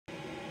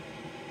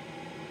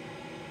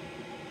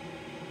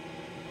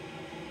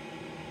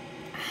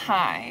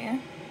Hi.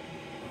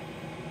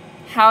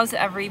 How's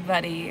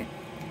everybody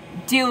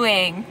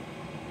doing?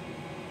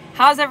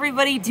 How's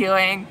everybody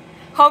doing?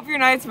 Hope your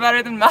night's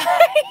better than mine.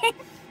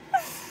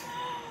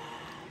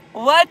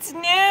 What's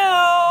new?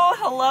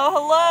 Hello,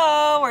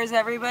 hello. Where's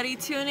everybody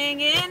tuning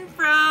in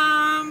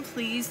from?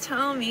 Please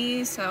tell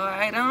me so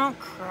I don't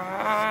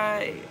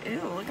cry.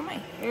 Ew, look at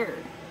my hair.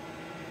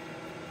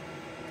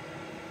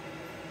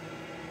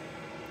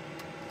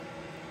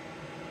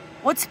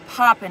 What's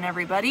poppin',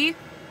 everybody?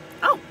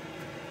 Oh.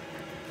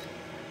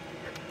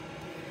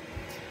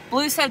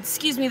 Blue said,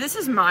 excuse me, this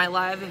is my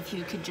live. If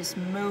you could just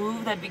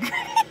move, that'd be great.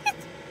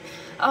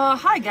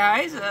 Hi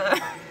guys.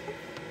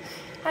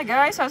 Hi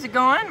guys, how's it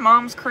going?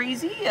 Mom's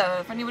crazy.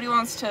 If anybody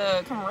wants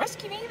to come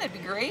rescue me, that'd be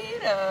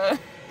great.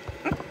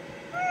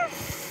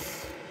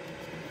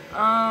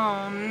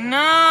 Oh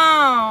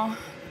no.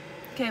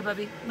 Okay,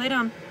 Bubby, lay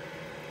down.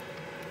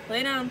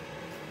 Lay down.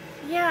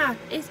 Yeah,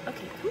 it's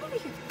okay. Come over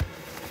here.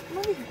 Come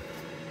over here.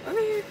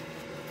 Over here.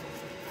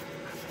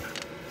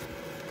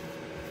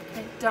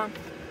 Okay, down.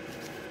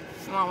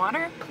 You want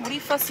water? What are you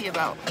fussy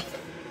about?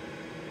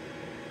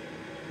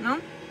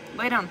 No?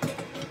 Lay down.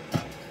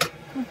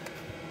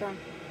 Down.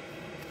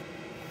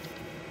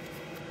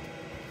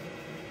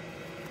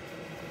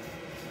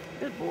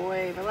 Good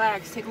boy.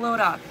 Relax. Take a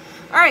load off.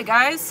 Alright,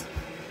 guys.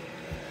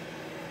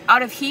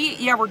 Out of heat?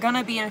 Yeah, we're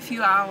gonna be in a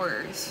few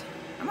hours.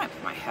 I might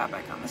put my hat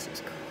back on. This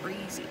is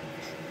crazy.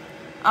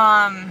 Hold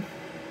on.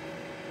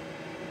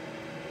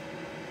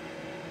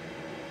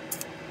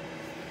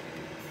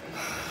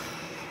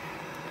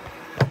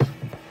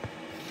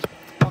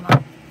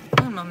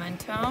 Un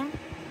momento.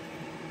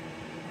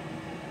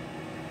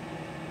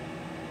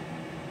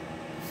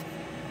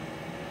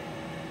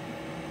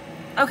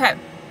 Okay.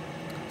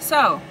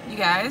 So, you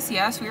guys,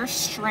 yes, we are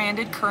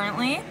stranded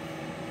currently.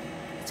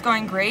 It's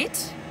going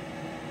great.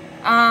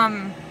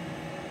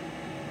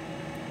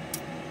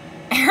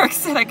 Eric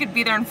said I could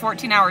be there in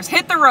 14 hours.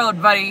 Hit the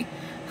road, buddy.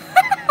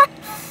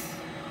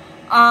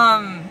 No,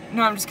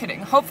 I'm just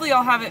kidding. Hopefully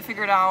I'll have it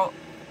figured out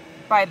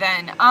by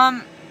then.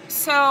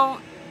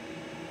 So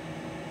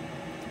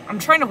I'm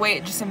trying to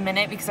wait just a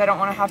minute because I don't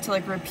want to have to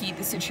like repeat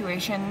the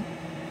situation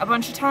a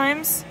bunch of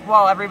times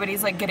while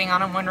everybody's like getting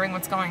on and wondering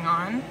what's going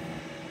on.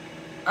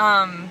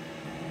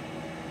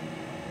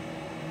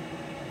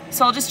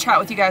 So I'll just chat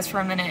with you guys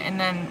for a minute and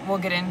then we'll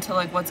get into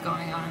like what's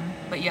going on.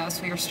 But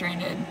yes, we are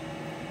stranded.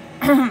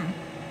 Oh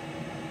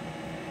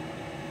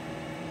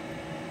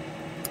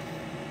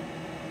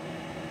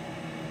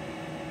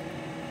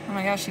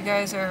my gosh, you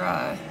guys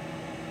are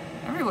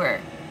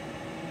everywhere.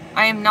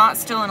 I am not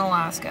still in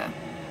Alaska.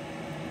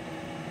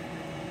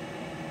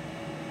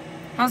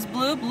 How's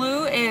Blue?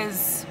 Blue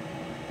is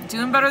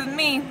doing better than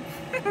me.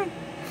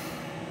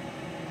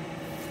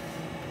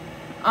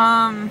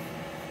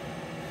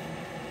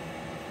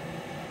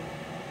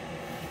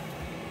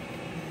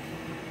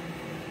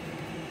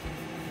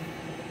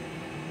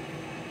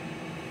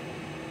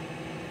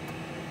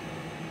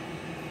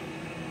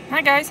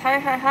 Hi guys,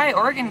 hi,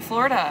 Oregon,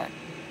 Florida.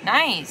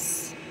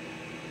 Nice.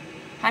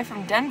 Hi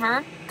from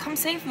Denver. Come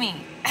save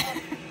me.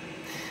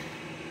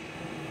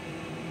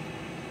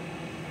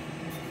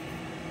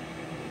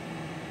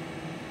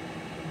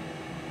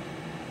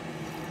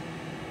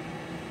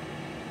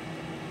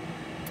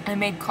 I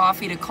made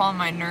coffee to calm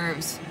my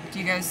nerves. Do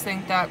you guys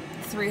think that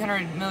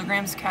 300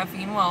 milligrams of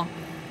caffeine will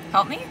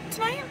help me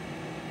tonight?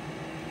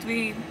 Do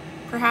we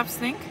perhaps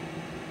think?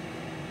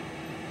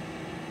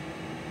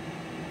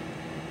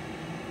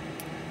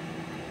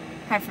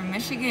 Hi from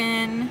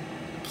Michigan,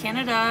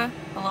 Canada.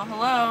 Hello,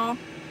 hello.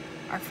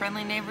 Our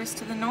friendly neighbors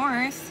to the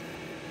north.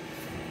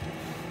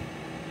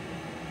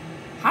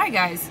 Hi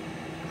guys.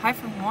 Hi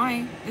from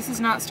Hawaii. This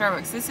is not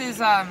Starbucks. This is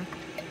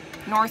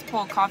North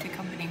Pole Coffee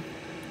Company.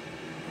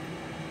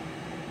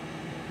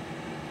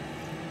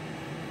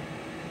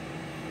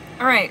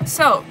 Alright,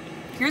 so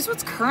here's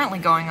what's currently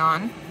going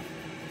on.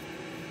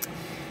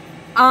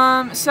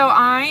 So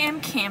I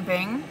am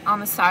camping on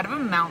the side of a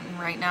mountain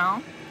right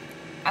now,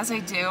 as I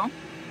do.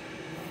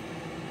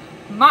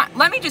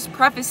 Let me just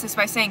preface this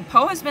by saying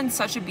Poe has been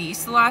such a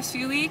beast the last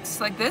few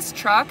weeks. Like, this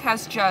truck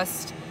has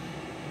just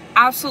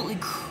absolutely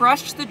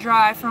crushed the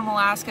drive from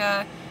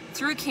Alaska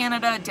through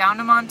Canada down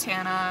to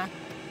Montana,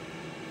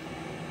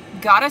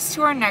 got us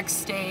to our next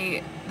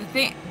state.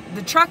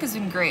 The truck has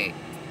been great.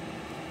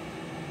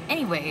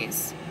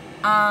 Anyways,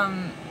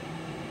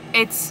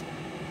 it's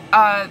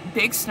a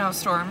big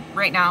snowstorm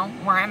right now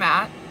where I'm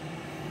at,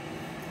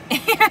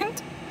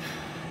 and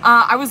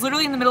I was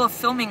literally in the middle of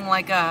filming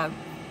like a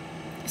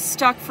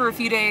stuck for a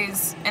few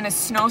days in a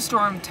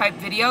snowstorm type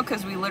video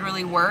because we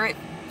literally were. It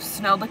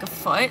snowed like a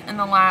foot in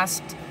the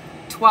last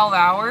 12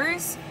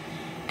 hours.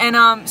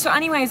 And so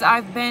anyways,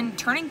 I've been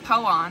turning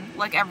Poe on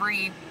like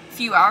every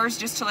few hours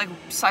just to like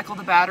cycle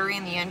the battery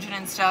and the engine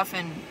and stuff,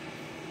 and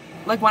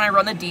like when I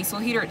run the diesel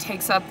heater it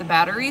takes up the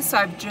battery, so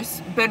I've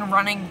just been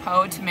running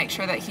Poe to make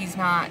sure that he's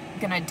not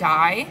gonna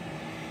die.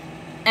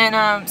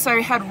 And so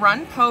I had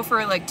run Poe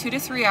for like 2 to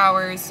 3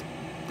 hours.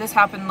 This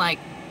happened like,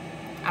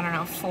 I don't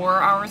know, 4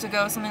 hours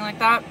ago, something like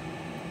that.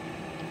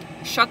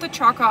 shut the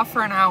truck off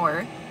for an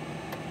hour,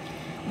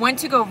 went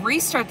to go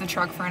restart the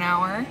truck for an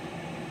hour,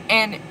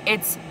 and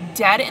it's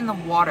dead in the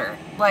water.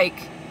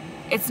 Like,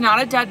 it's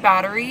not a dead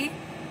battery.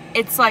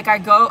 It's like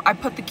I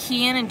put the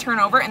key in and turn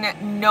over,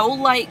 and no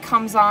light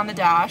comes on the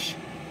dash.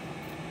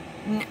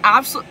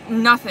 Absolutely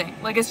nothing.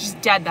 Like, it's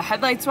just dead. The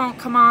headlights won't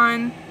come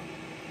on.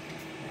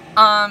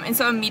 And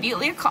so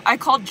immediately I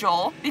called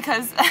Joel,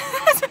 because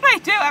that's what I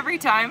do every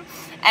time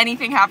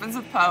anything happens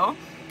with Poe.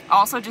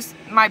 Also, just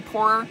my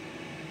poor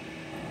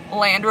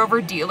Land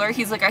Rover dealer,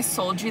 he's like, I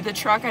sold you the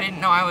truck. I didn't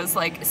know I was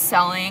like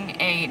selling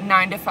a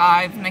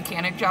 9-to-5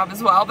 mechanic job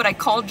as well. But I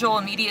called Joel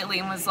immediately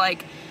and was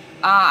like,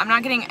 I'm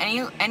not getting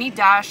any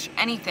dash,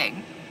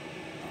 anything.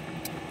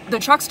 The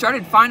truck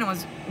started fine and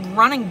was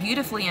running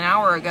beautifully an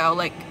hour ago.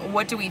 Like,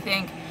 what do we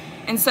think?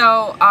 And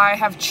so I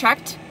have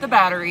checked the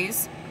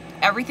batteries.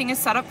 Everything is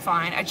set up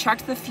fine. I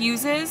checked the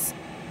fuses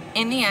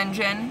in the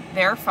engine.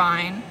 They're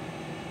fine.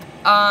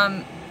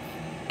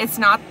 It's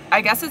not,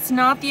 I guess it's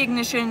not the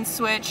ignition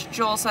switch,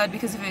 Joel said,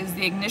 because if it was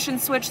the ignition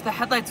switch, the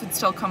headlights would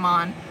still come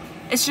on.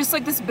 It's just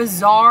like this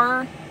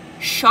bizarre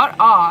shut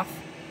off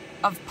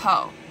of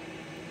Poe.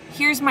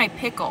 Here's my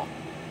pickle,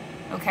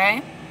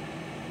 okay?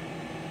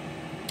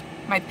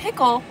 My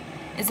pickle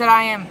is that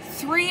I am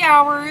 3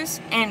 hours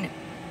and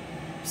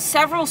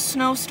several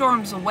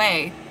snowstorms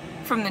away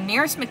from the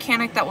nearest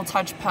mechanic that will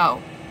touch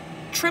Poe.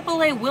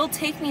 AAA will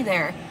take me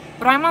there,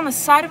 but I'm on the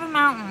side of a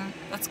mountain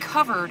that's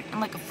covered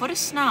in like a foot of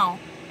snow,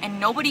 and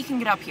nobody can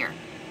get up here.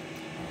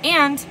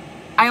 And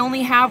I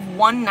only have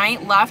one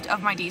night left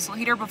of my diesel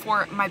heater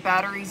before my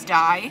batteries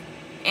die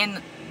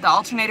and the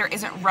alternator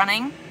isn't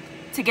running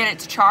to get it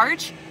to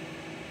charge.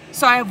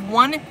 So I have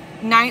one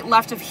night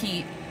left of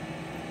heat.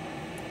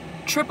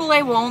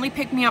 AAA will only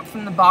pick me up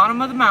from the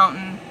bottom of the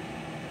mountain,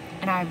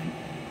 and I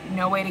have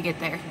no way to get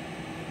there.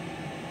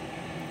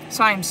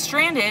 So I am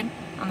stranded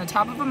on the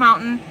top of a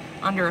mountain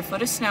under a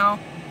foot of snow.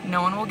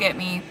 No one will get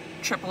me.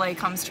 AAA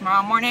comes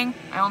tomorrow morning.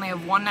 I only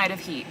have one night of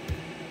heat.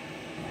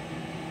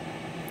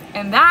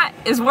 And that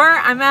is where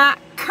I'm at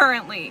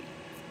currently.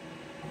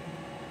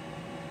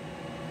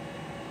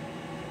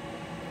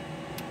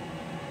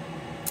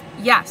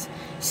 Yes.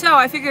 So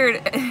I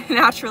figured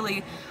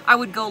naturally I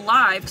would go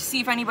live to see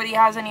if anybody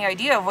has any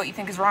idea of what you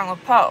think is wrong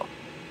with Poe.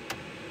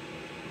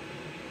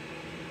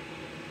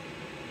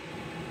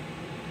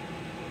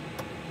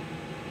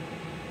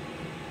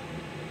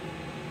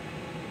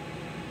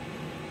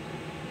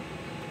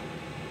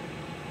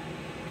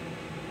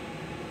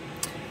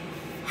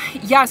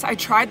 Yes, I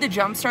tried the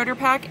jump starter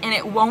pack and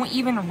it won't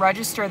even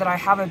register that I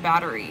have a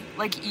battery.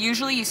 Like,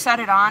 usually you set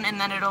it on and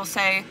then it'll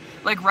say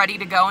like ready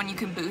to go and you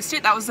can boost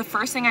it. That was the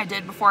first thing I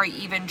did before I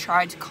even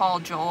tried to call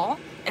Joel.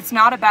 It's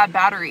not a bad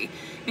battery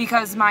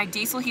because my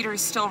diesel heater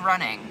is still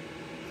running.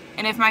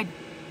 And if like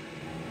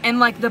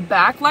the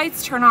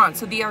backlights turn on,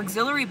 so the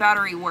auxiliary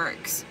battery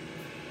works.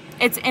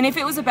 And if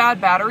it was a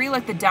bad battery,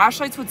 like the dash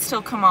lights would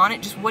still come on,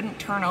 it just wouldn't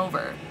turn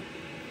over.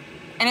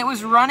 And it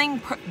was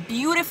running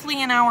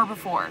beautifully an hour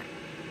before.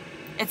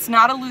 It's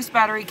not a loose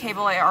battery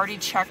cable. I already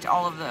checked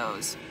all of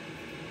those.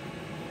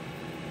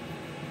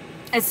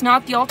 It's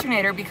not the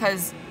alternator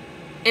because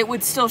it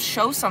would still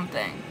show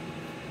something.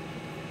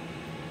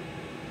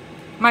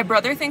 My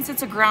brother thinks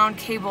it's a ground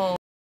cable.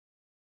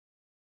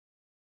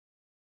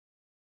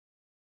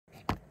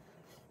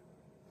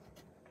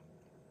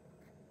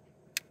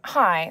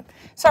 Hi.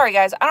 Sorry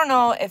guys, I don't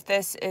know if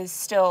this is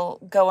still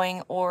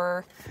going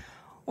or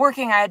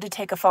working. I had to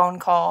take a phone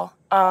call.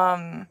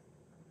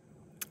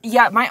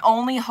 Yeah, my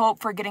only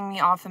hope for getting me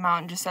off the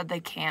mountain just said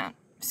they can't.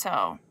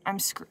 So, I'm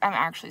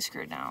actually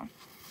screwed now.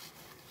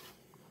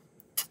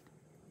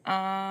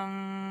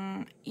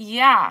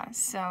 Yeah,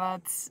 so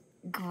that's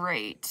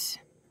great.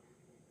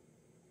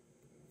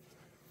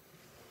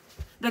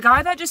 The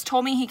guy that just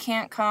told me he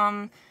can't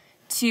come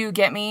to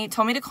get me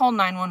told me to call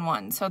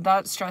 911, so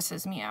that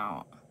stresses me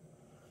out.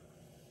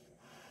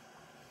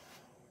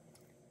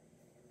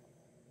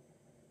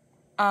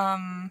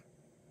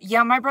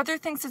 Yeah, my brother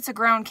thinks it's a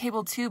ground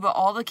cable too, but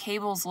all the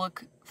cables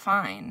look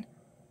fine.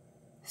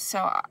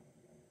 So,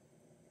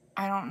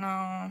 I don't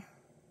know.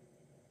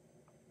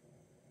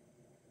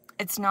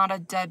 It's not a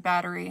dead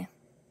battery.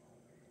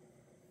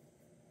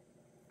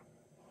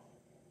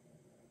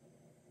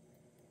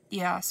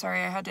 Yeah,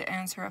 sorry, I had to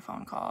answer a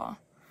phone call.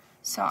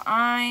 So,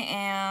 I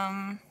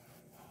am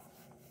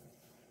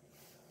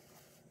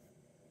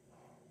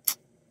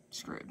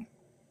screwed.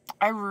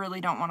 I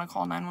really don't want to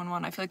call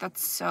 911. I feel like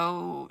that's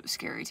so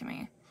scary to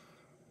me.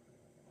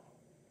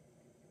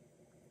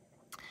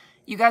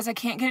 You guys, I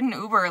can't get an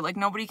Uber. Like,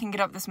 nobody can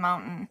get up this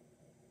mountain.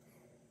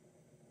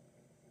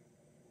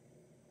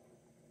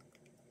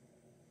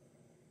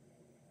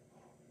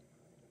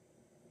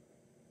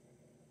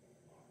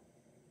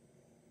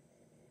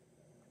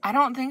 I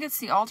don't think it's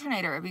the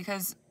alternator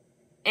because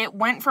it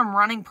went from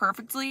running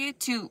perfectly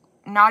to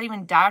not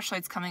even dash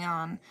lights coming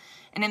on.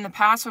 And in the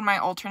past, when my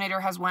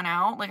alternator has went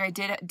out, like I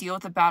did deal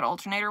with a bad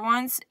alternator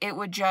once, it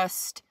would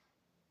just,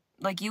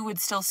 like, you would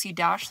still see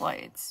dash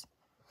lights.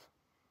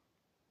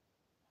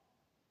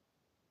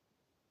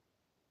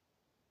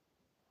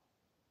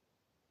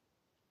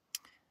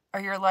 Are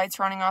your lights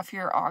running off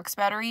your aux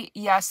battery?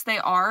 Yes, they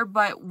are,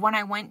 but when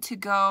I went to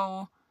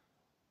go,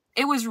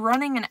 it was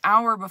running an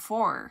hour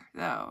before,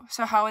 though.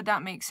 So how would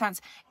that make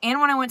sense? And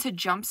when I went to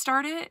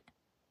jumpstart it,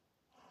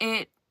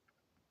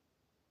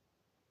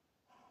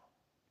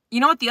 you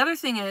know what the other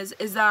thing is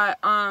that,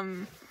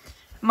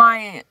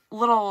 my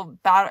little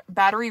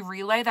battery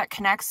relay that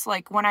connects,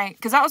 like,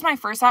 because that was my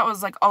first thought,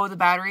 was like, oh, the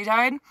battery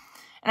died.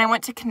 And I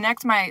went to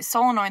connect my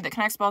solenoid that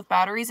connects both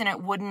batteries, and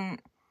it wouldn't,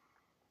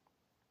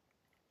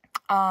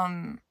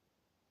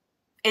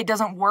 it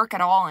doesn't work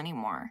at all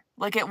anymore.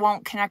 Like, it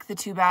won't connect the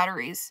two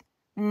batteries.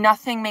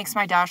 Nothing makes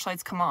my dash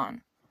lights come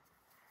on.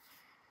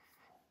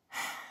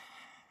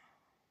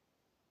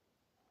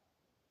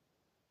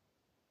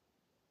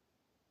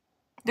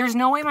 There's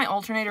no way my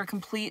alternator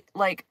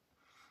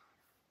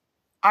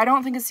I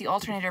don't think it's the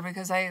alternator,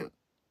 because I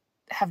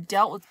have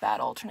dealt with bad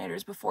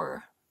alternators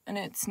before, and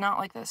it's not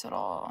like this at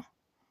all.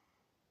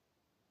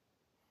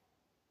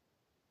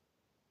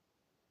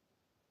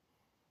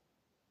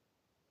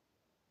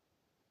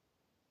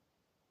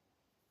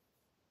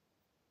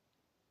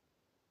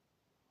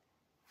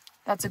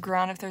 That's a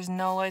ground if there's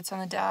no lights on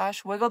the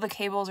dash. Wiggle the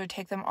cables or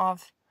take them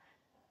off.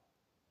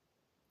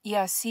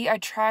 Yeah, see, I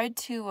tried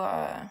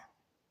to,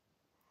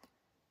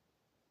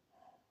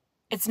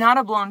 it's not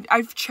a blown...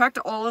 I've checked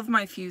all of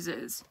my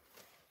fuses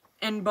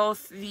in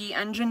both the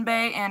engine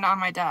bay and on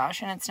my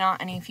dash, and it's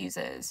not any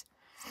fuses.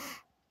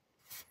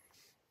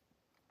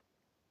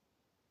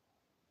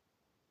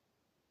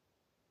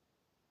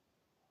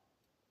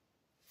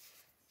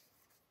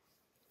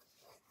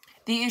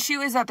 The issue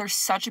is that there's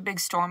such a big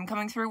storm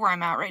coming through where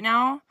I'm at right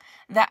now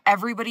that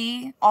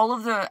everybody, all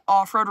of the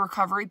off-road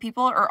recovery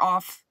people are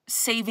off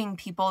saving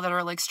people that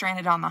are, like,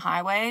 stranded on the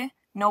highway.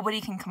 Nobody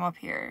can come up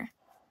here.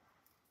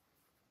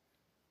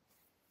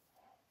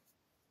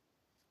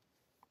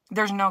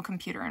 There's no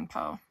computer in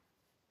Poe.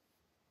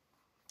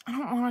 I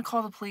don't want to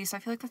call the police. I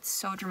feel like that's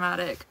so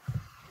dramatic.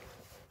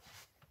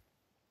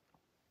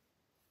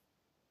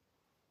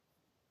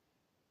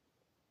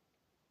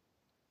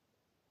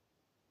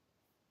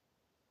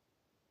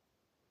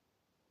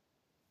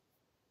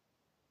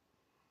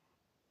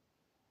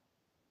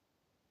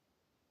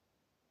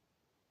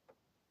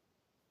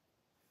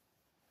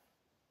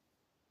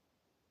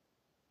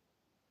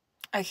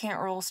 I can't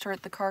roll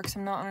start the car because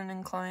I'm not on an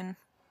incline.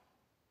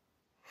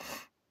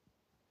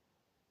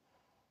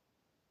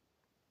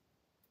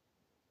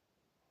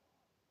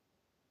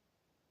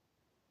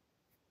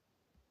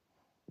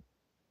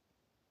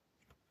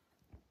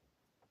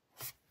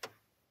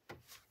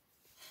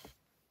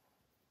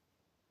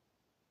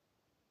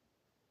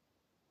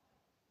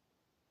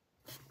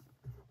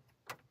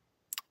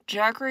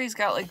 Jackery's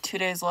got like 2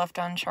 days left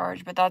on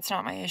charge, but that's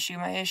not my issue.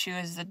 My issue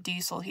is the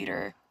diesel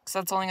heater, because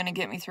that's only going to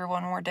get me through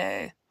one more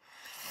day.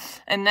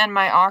 And then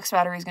my aux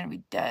battery is going to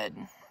be dead.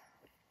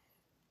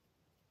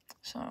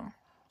 So,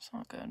 it's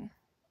not good.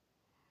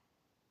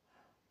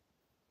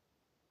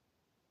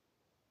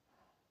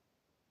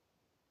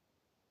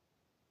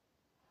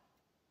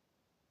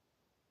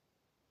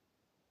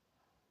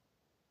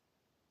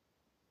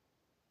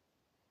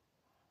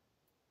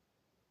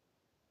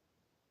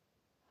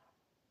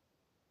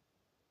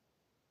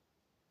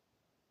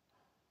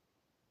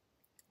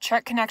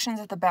 Check connections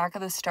at the back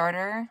of the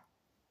starter.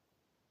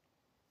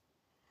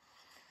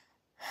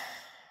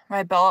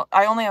 My belt,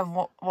 I only have,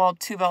 well,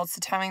 2 belts,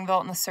 the timing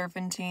belt and the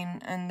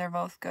serpentine, and they're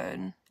both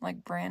good,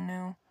 like brand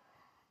new.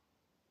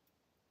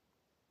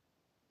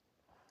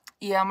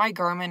 Yeah, my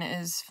Garmin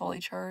is fully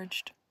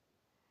charged.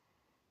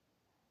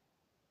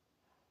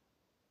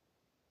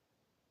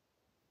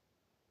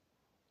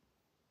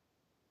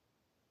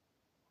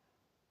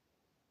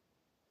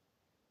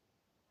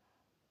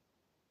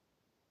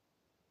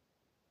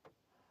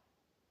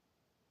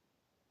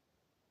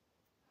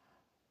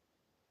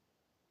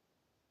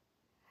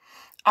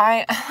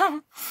 I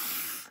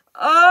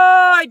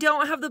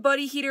don't have the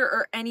buddy heater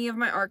or any of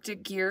my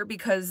Arctic gear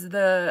because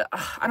I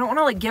don't want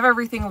to like give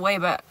everything away,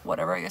 but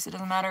whatever, I guess it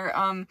doesn't matter.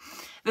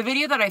 The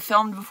video that I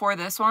filmed before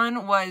this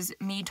one was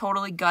me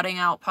totally gutting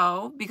out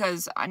Poe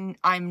because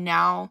I'm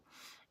now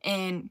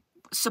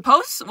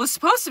was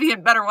supposed to be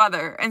in better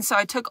weather, and so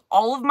I took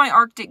all of my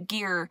Arctic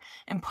gear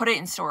and put it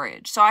in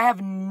storage. So I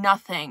have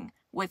nothing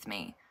with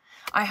me.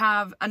 I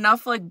have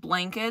enough like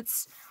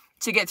blankets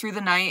to get through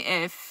the night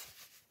if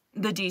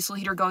the diesel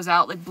heater goes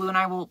out. Like Blue and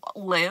I will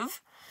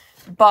live,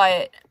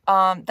 but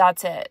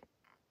that's it.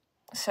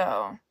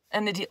 So,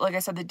 and like I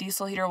said, the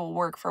diesel heater will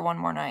work for one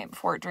more night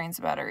before it drains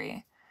the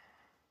battery.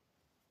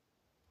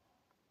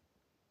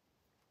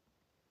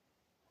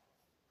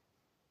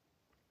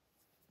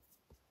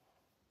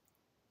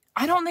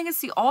 I don't think it's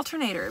the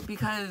alternator,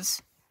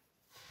 because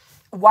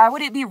why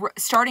would it be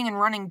starting and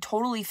running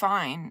totally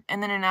fine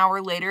and then an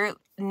hour later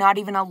not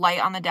even a light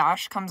on the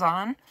dash comes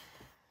on?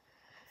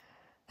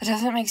 That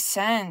doesn't make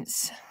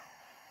sense.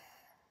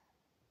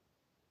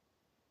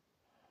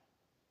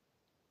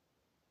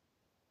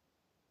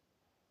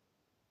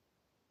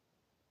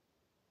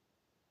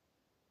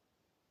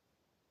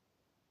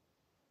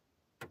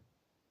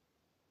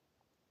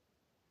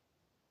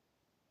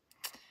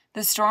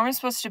 The storm is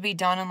supposed to be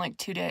done in like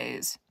 2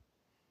 days.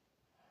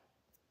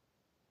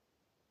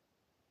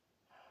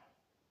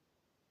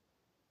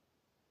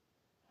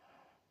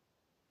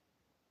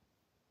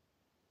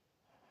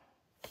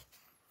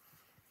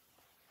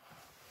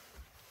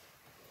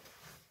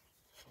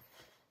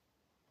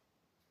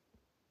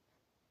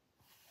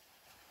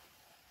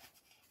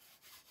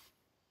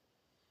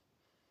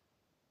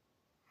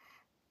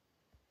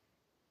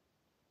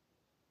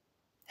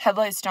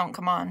 Headlights don't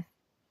come on.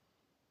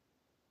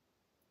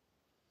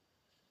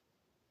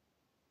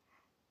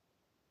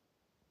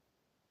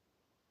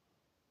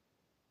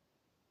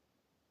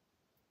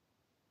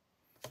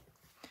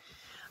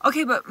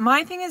 Okay, but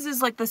my thing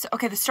is like this.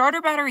 Okay, the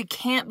starter battery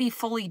can't be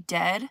fully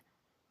dead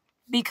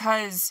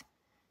because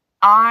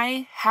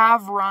I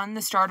have run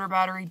the starter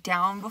battery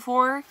down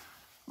before.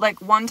 Like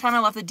one time I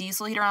left the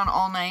diesel heater on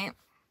all night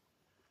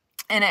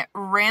and it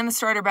ran the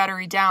starter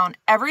battery down.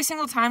 Every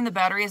single time the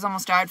battery has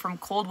almost died from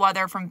cold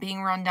weather, from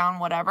being run down,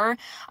 whatever,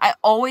 I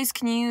always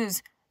can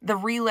use the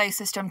relay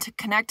system to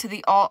connect to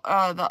the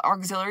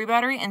auxiliary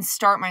battery and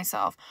start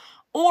myself.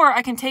 Or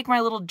I can take my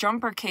little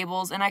jumper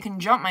cables and I can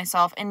jump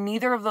myself, and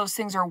neither of those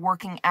things are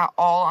working at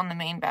all on the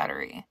main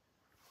battery.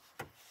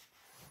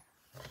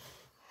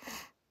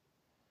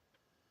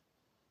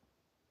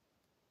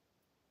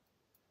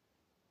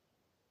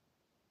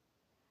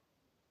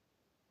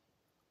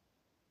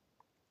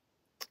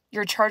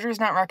 Your charger is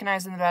not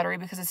recognizing the battery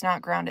because it's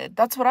not grounded.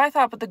 That's what I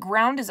thought, but the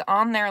ground is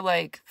on there,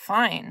 like,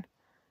 fine.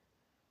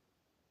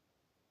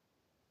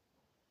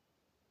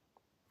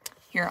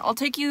 Here, I'll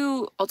take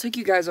you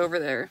guys over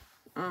there.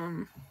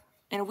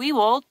 And we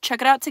will check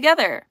it out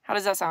together. How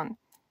does that sound?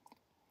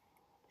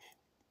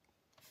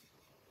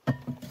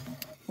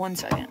 1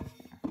 second.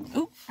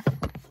 Ooh.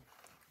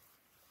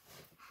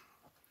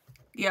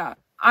 Yeah,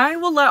 I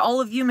will let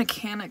all of you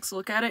mechanics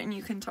look at it and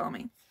you can tell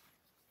me.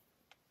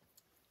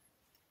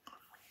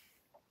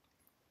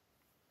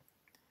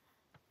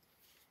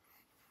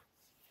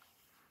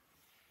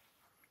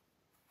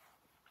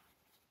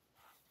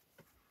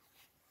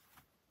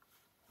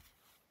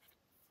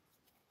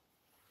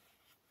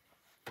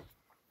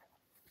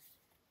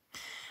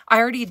 I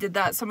already did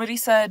that. Somebody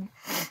said,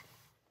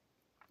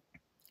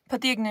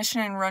 put the ignition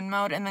in run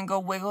mode and then go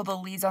wiggle the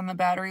leads on the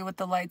battery with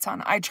the lights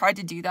on. I tried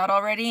to do that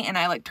already, and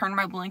I like turned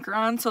my blinker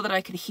on so that I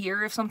could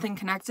hear if something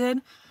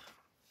connected.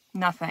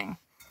 Nothing.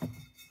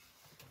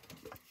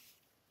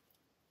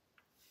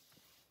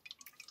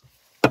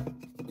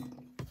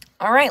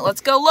 All right,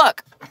 let's go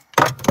look.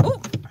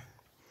 Ooh.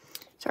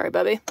 Sorry,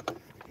 Bubby.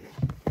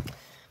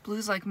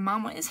 Blue's like,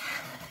 Mom, what is...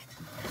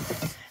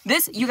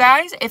 This, you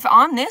guys, if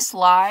on this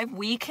live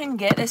we can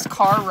get this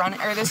car running,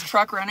 or this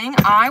truck running,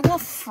 I will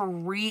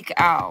freak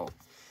out.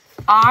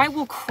 I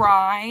will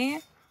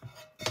cry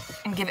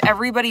and give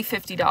everybody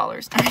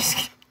 $50. I'm just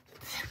kidding.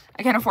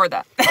 I can't afford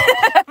that.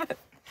 But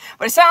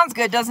it sounds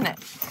good, doesn't it?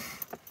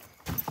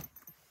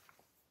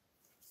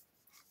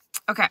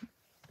 Okay.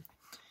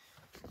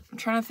 I'm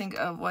trying to think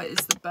of what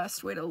is the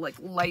best way to like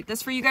light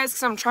this for you guys,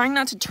 because I'm trying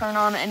not to turn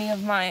on any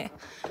of my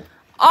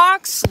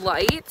aux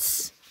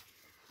lights.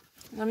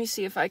 Let me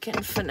see if I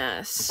can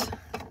finesse.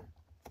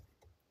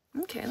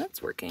 Okay,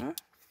 that's working.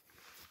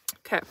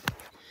 Okay.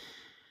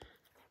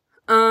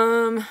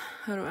 How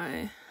do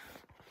I...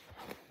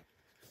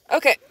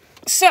 Okay,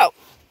 so.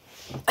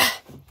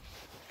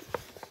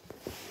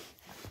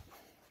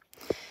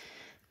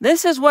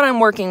 This is what I'm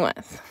working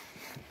with.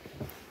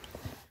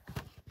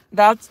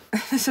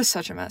 This is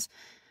such a mess.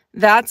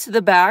 That's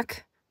the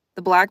back.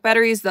 The black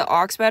battery is the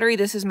aux battery.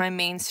 This is my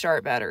main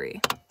start battery.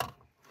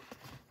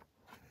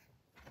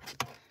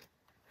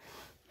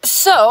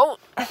 So,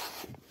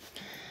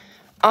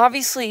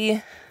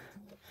 obviously,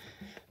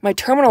 my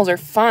terminals are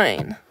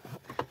fine.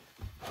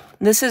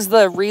 This is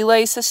the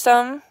relay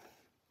system.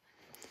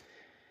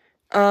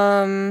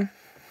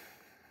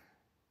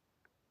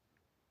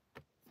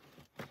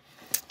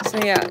 So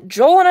yeah,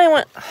 Joel and I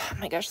went, oh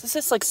my gosh, this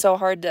is like so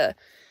hard to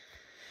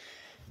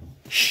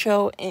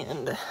show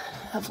and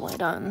have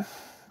light on.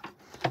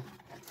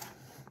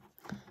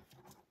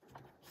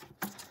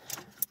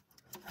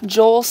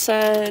 Joel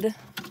said,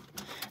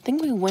 I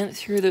think we went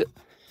through the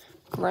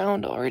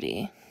ground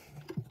already.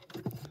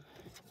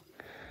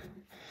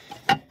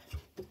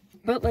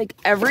 But like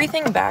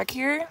everything back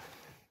here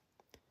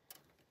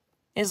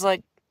is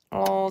like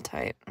all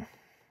tight.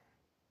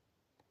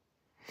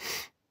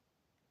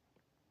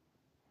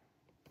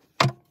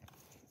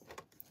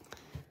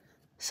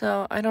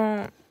 So I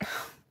don't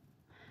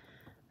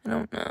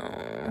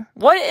know.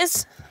 What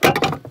is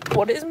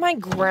my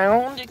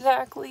ground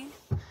exactly?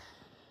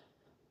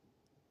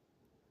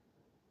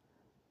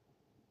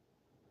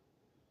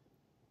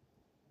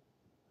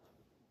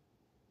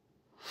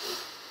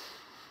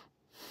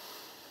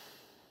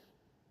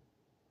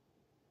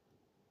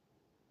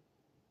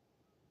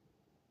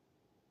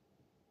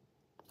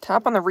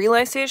 Tap on the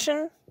relay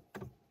station.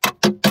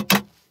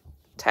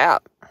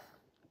 Tap.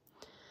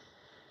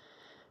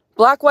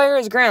 Black wire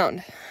is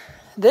ground.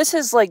 This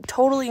is like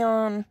totally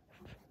on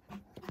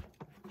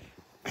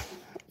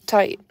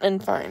tight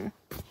and fine.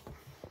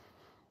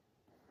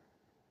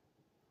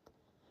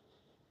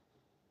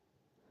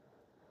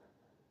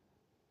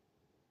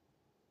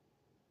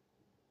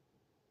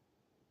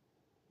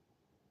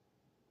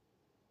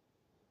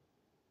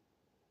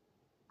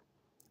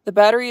 The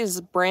battery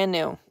is brand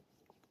new,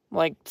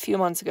 like a few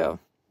months ago.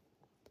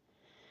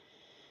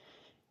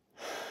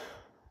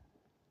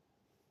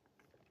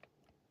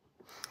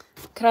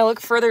 Can I look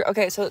further?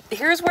 Okay, so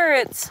here's where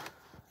it's,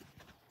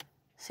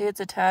 see, it's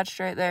attached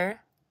right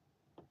there.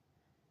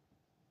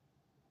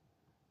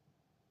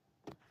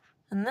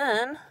 And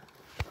then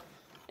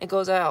it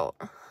goes out.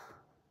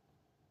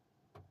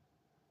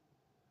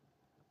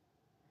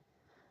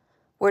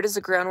 Where does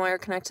the ground wire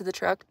connect to the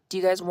truck? Do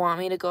you guys want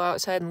me to go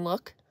outside and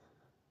look?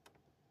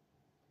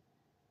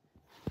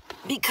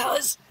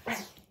 Because I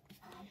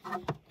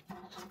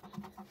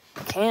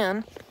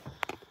can.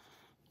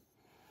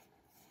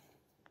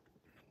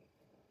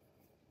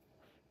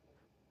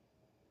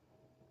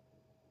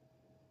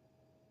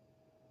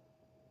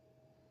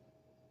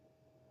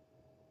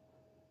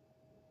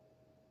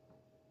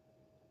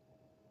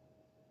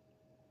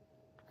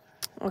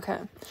 Okay.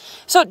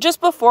 So just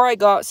before I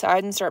go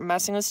outside and start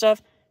messing with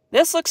stuff,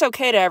 this looks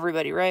okay to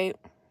everybody, right?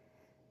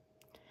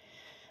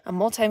 A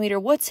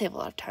multimeter would save a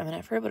lot of time and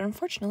effort, but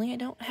unfortunately I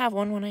don't have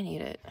one when I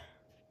need it.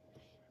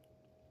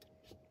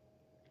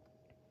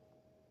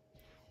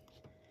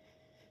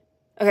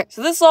 Okay,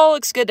 so this all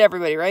looks good to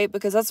everybody, right?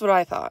 Because that's what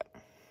I thought.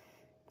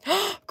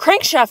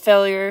 Crankshaft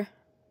failure.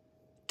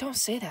 Don't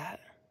say that.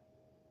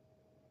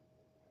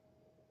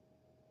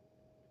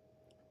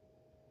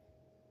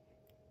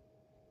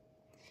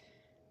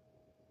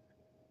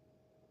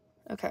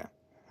 Okay,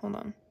 hold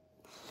on.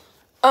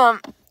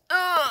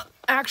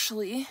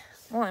 Actually,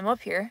 while I'm up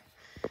here,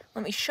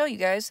 let me show you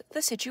guys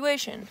the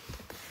situation.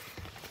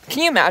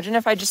 Can you imagine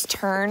if I just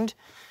turned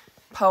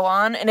Poe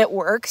on and it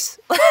works?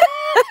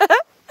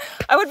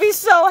 I would be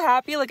so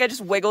happy, like I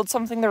just wiggled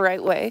something the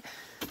right way.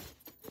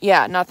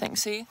 Yeah, nothing.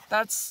 See?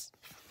 This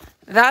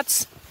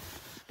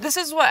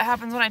is what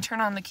happens when I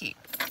turn on the key.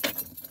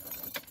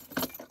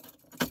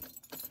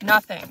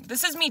 Nothing.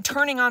 This is me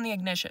turning on the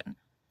ignition.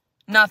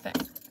 Nothing.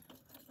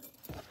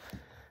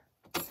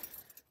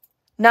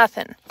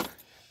 Nothing.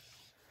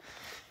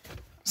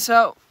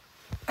 So,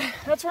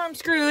 that's where I'm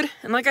screwed.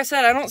 And like I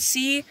said, I don't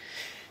see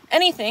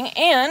anything.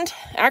 And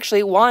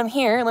actually, while I'm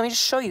here, let me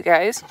just show you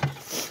guys.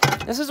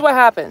 This is what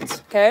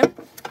happens, okay?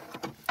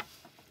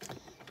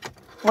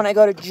 When I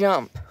go to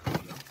jump.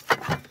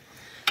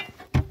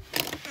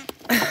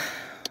 I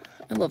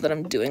love that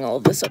I'm doing all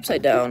of this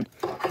upside down.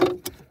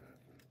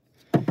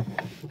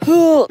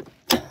 Hold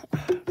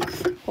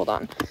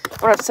on. I'm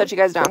gonna have to set you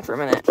guys down for a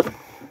minute.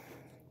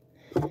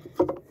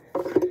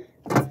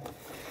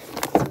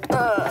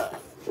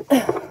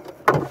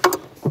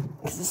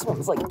 Because this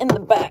one's like in the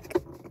back.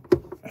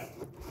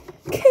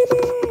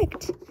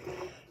 Connect!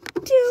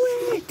 Do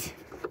it!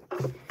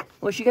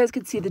 Wish you guys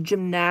could see the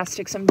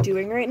gymnastics I'm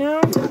doing right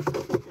now.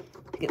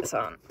 Get this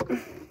on.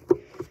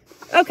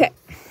 Okay.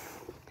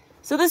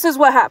 So this is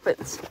what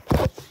happens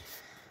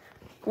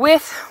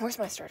with, where's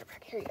my starter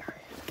pack? Here you are.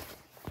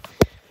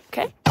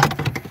 Okay.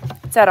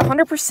 It's at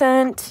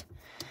 100%.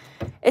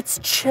 It's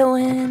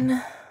chilling.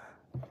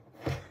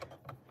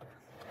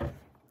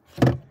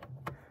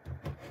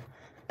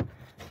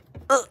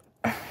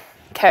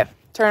 Okay,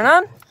 turn it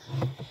on.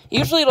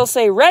 Usually it'll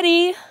say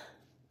ready,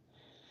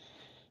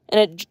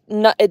 and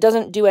it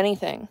doesn't do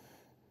anything.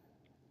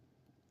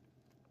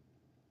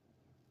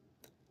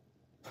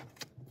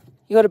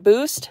 You go to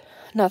boost,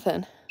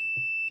 nothing.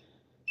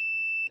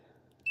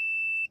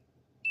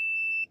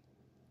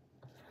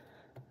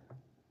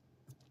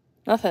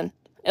 Nothing.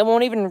 It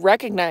won't even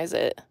recognize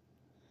it.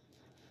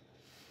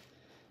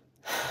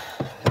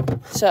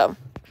 So,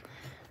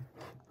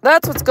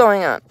 that's what's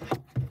going on.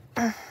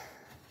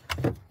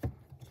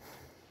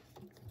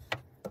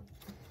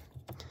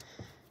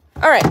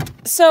 All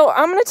right, so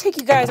I'm going to take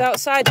you guys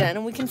outside then,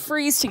 and we can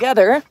freeze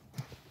together.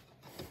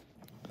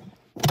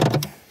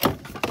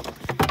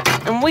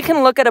 And we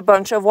can look at a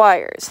bunch of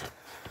wires.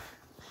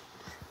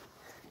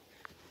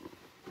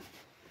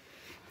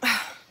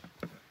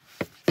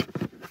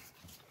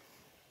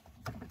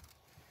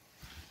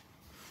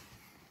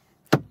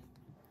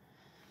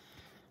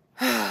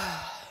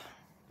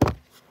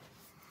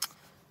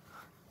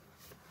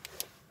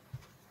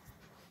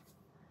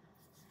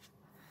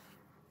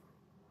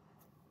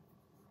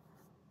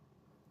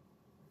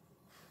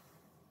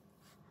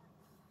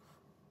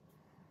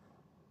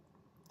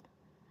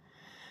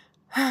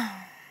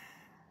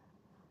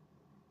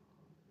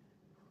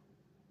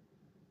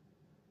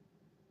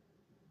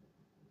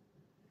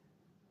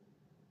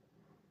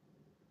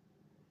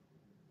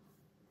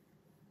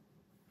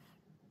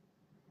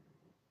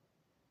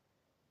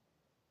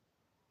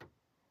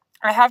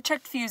 I have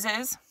checked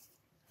fuses.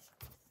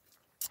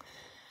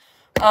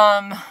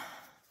 I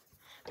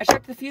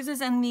checked the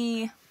fuses in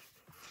the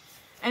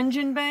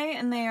engine bay,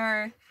 and they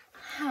are,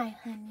 hi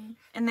honey,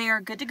 and they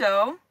are good to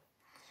go.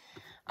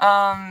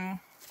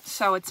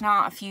 So it's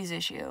not a fuse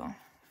issue.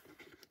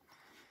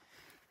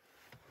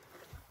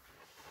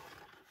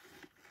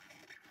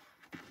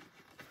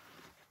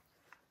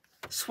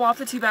 Swap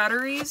the two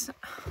batteries.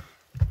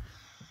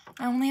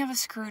 I only have a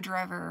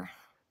screwdriver.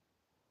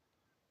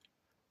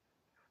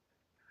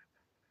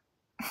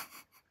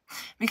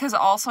 Because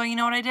also, you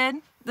know what I did?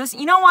 This,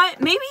 you know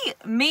what?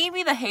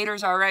 Maybe the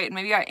haters are right.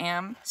 Maybe I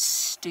am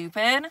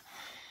stupid.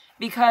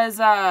 Because,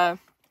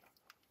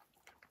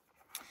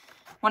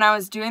 when I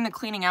was doing the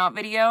cleaning out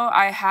video,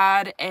 I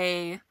had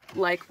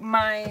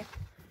my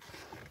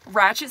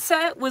ratchet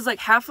set was like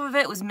half of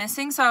it was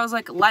missing. So I was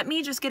like, let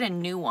me just get a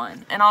new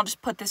one. And I'll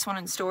just put this one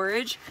in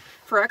storage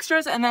for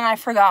extras. And then I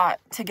forgot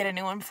to get a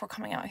new one before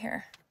coming out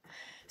here.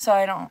 So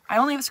I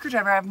only have a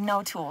screwdriver. I have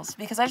no tools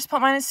because I just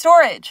put mine in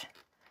storage.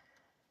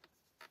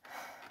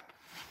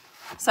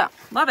 So,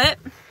 love it.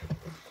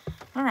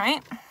 All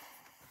right.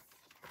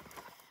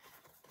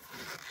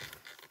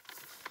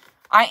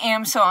 I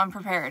am so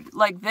unprepared.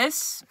 Like,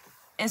 this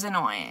is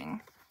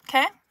annoying.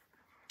 Okay?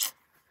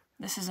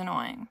 This is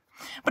annoying.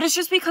 But it's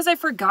just because I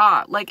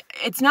forgot. Like,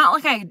 it's not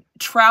like I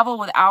travel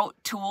without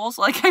tools.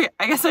 Like,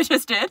 I guess I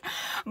just did.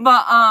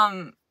 But,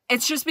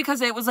 it's just because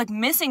it was, like,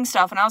 missing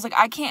stuff. And I was like,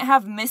 I can't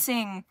have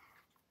missing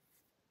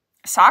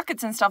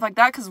sockets and stuff like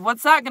that, because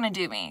what's that gonna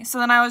do me? So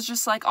then I was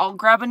just like, I'll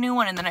grab a new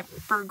one, and then I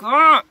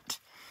forgot.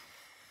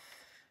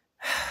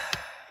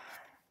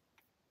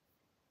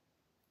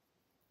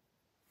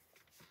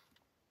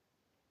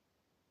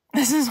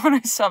 This is what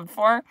I subbed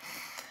for.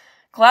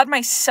 Glad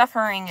my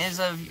suffering is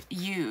of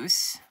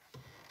use.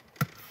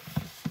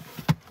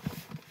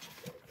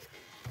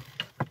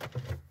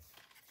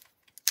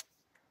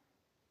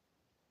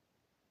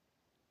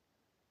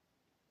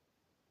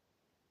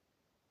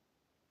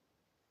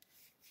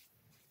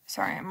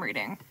 Sorry, I'm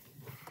reading.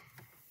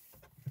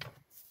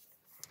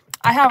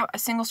 I have a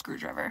single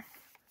screwdriver.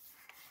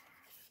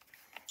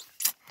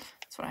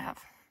 That's what I have.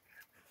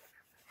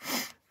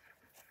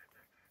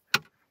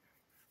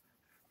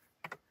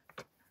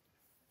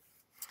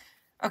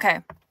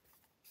 Okay.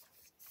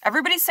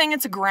 Everybody's saying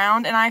it's a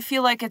ground, and I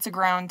feel like it's a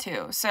ground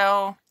too.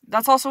 So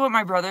that's also what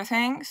my brother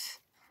thinks.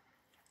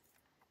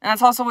 And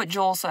that's also what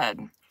Joel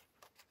said.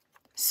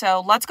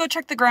 So let's go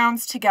check the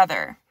grounds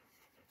together.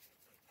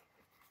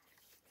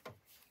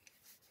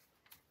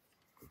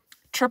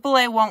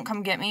 AAA won't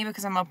come get me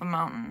because I'm up a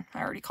mountain.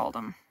 I already called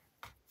them.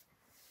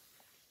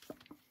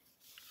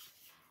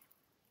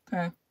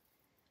 Okay.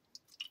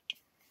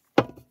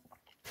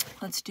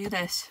 Let's do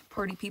this,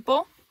 party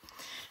people.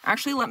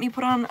 Actually, let me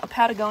put on a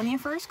Patagonia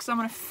first because I'm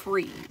going to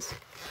freeze.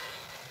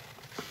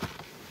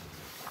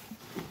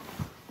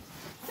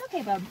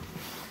 Okay, bub.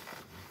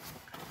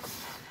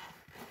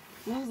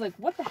 I was like,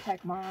 what the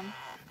heck, Mom?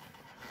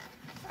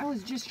 I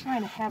was just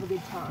trying to have a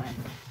good time.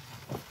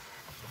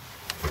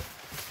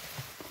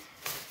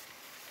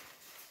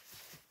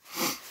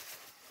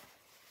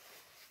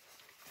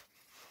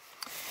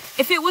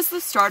 If it was the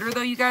starter,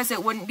 though, you guys,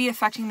 it wouldn't be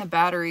affecting the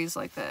batteries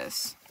like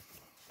this.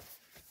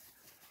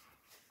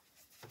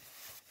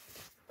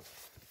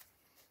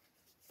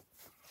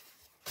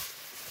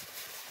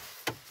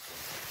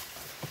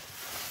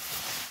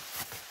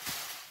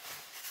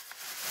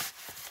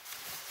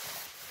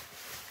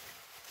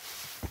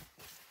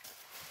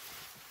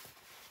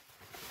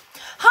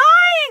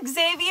 Hi,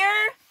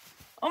 Xavier!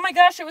 Oh my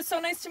gosh, it was so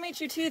nice to meet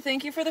you, too.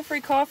 Thank you for the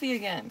free coffee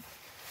again.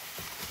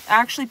 I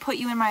actually put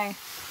you in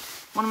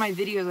one of my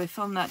videos I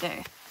filmed that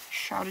day.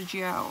 Shouted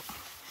you out.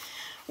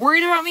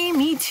 Worried about me?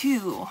 Me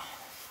too.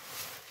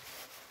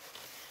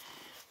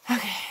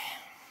 Okay.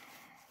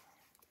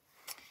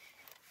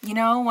 You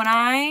know, when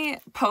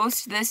I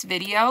post this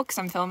video, because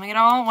I'm filming it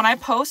all, when I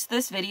post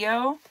this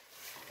video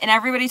and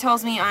everybody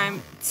tells me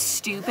I'm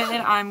stupid,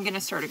 I'm going to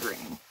start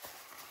agreeing.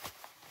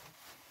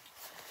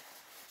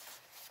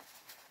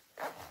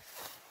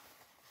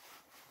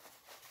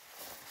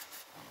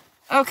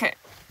 Okay.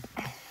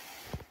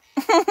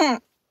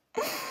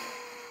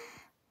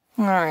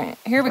 All right,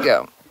 here we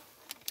go.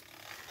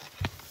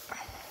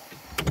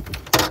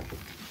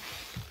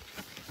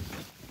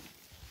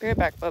 Be right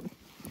back, bub.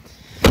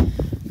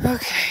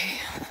 Okay.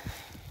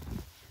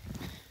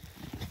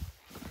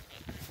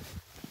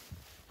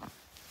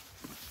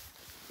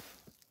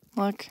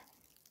 Look.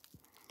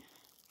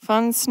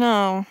 Fun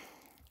snow.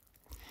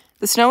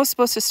 The snow was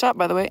supposed to stop,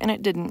 by the way, and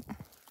it didn't.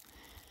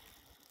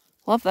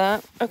 Love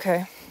that.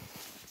 Okay.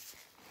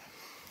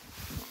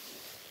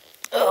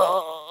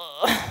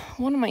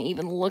 What am I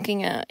even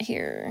looking at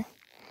here?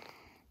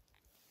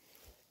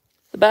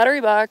 The battery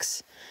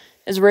box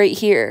is right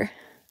here.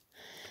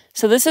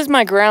 So this is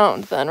my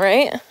ground then,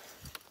 right?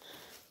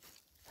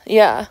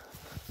 Yeah.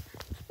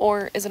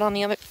 Or is it on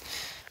the other?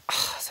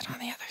 Oh, is it on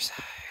the other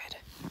side?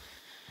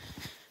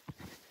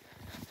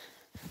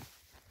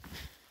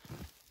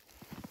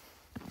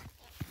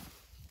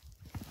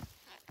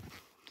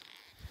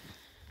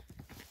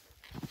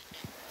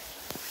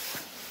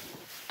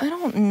 I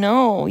don't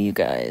know, you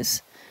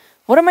guys.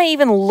 What am I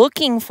even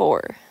looking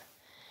for?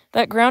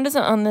 That ground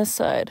isn't on this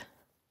side.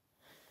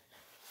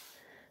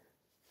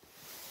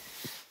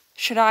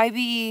 Should I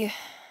be...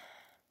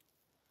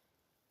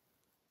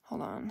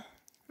 Hold on.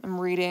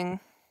 I'm reading.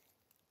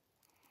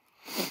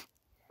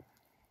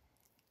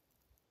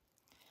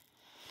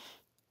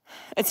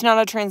 It's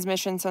not a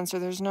transmission sensor.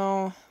 There's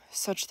no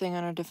such thing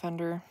on a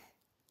Defender.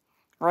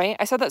 Right?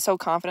 I said that so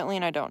confidently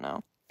and I don't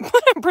know.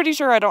 But I'm pretty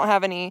sure I don't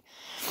have any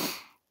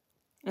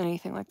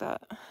anything like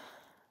that.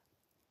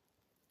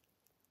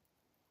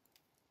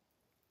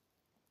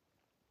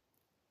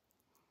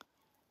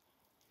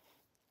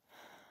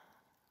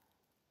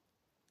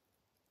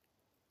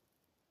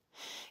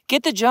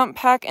 Get the jump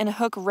pack and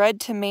hook red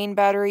to main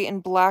battery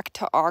and black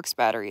to aux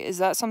battery. Is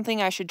that something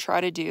I should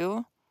try to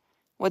do?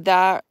 Would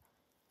that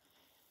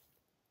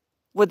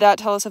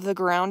tell us if the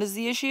ground is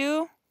the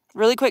issue?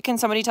 Really quick, can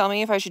somebody tell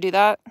me if I should do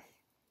that?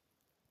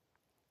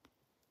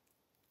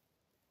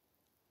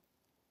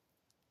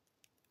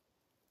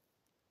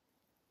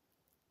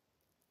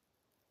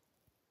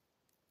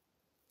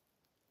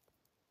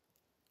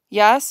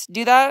 Yes,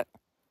 do that?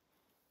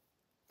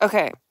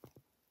 Okay.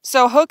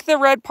 So hook the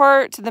red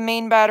part to the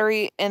main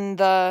battery and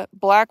the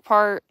black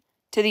part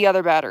to the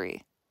other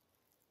battery.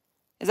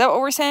 Is that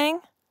what we're saying?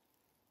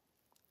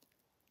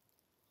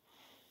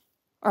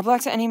 Are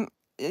blacks any...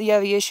 Yeah,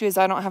 the issue is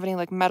I don't have any,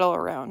 like, metal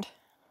around.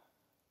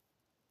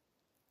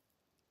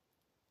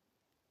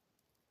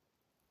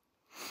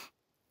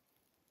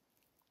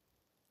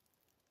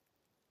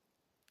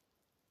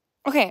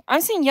 Okay,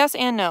 I'm saying yes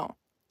and no.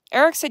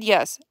 Eric said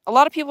yes. A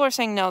lot of people are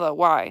saying no, though.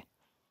 Why?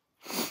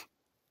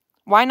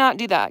 Why not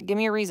do that? Give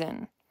me a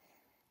reason.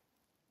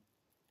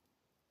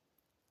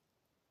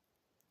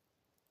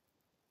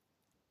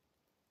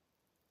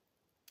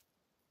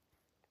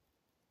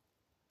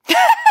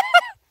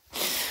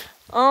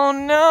 Oh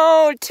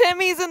no,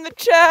 Timmy's in the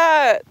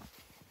chat.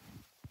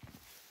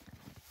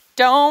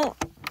 Don't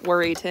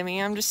worry,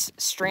 Timmy. I'm just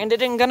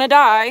stranded and gonna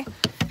die. Do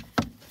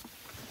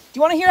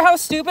you want to hear how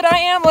stupid I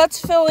am? Let's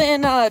fill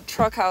in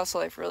truck house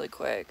life really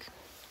quick.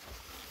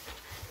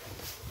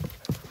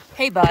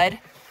 Hey, bud.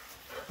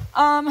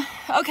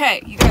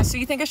 Okay, you guys, so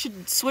you think I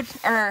should switch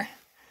or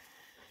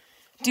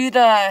do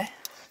the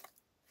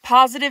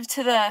positive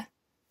to the...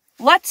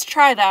 Let's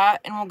try that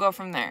and we'll go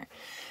from there.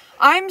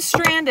 I'm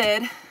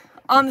stranded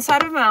on the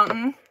side of a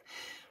mountain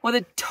with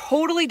a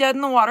totally dead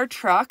in the water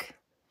truck,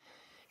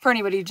 for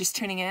anybody just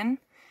tuning in.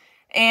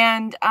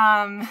 And,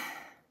 I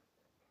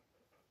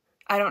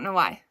don't know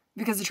why.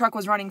 Because the truck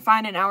was running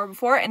fine an hour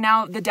before, and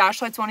now the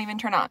dash lights won't even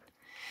turn on.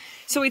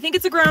 So we think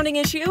it's a grounding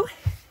issue,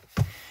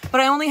 but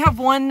I only have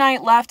one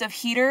night left of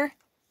heat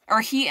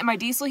in my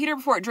diesel heater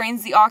before it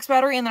drains the aux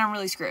battery, and then I'm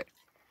really screwed.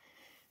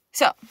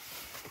 So...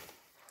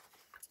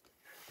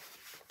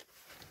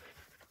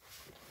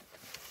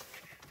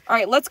 All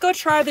right, let's go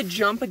try the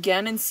jump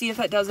again and see if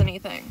that does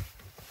anything.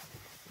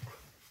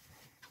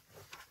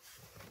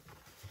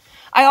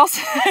 I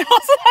also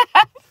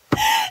have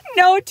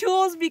no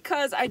tools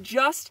because I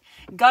just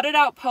gutted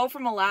out Poe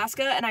from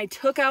Alaska and I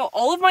took out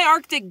all of my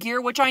Arctic gear,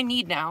 which I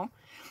need now.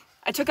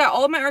 I took out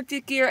all of my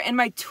Arctic gear and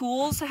my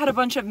tools had a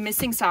bunch of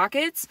missing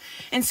sockets.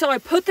 And so I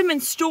put them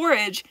in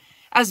storage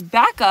as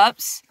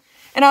backups.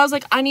 And I was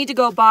like, I need to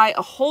go buy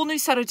a whole new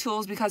set of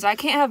tools because I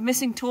can't have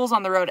missing tools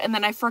on the road. And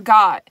then I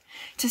forgot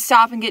to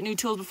stop and get new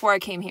tools before I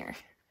came here.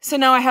 So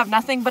now I have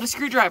nothing but a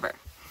screwdriver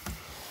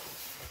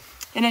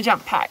and a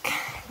jump pack.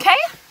 Okay?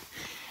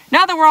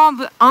 Now that we're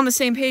all on the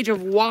same page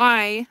of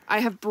why I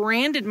have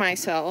branded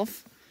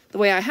myself the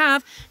way I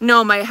have.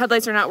 No, my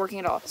headlights are not working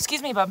at all.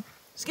 Excuse me, bub.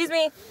 Excuse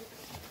me.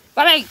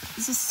 Buddy,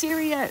 this is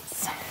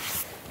serious.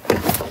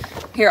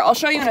 Here, I'll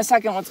show you in a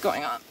second what's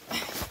going on.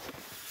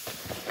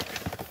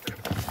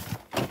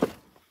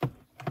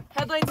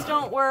 Headlights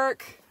don't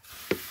work.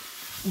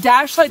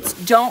 Dash lights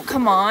don't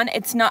come on.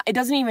 It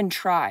doesn't even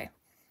try.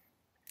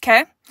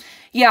 Okay?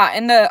 Yeah,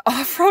 and the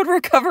off-road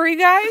recovery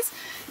guys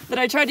that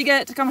I tried to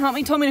get to come help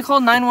me told me to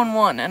call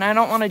 911, and I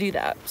don't want to do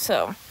that.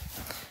 So,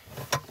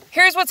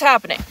 here's what's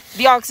happening.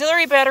 The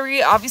auxiliary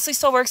battery obviously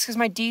still works because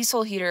my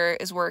diesel heater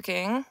is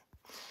working.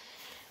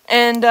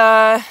 And,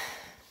 okay,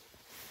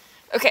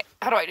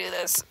 how do I do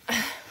this?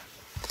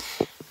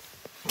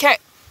 Okay,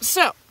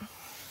 so...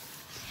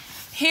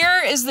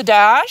 Here is the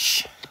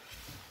dash.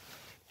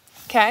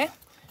 Okay.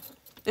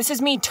 This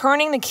is me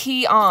turning the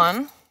key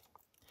on.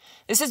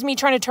 This is me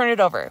trying to turn it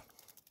over.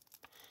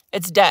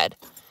 It's dead.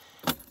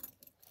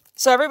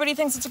 So everybody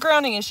thinks it's a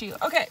grounding issue.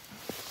 Okay.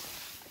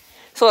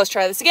 So let's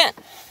try this again.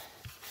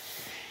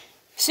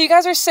 So you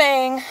guys are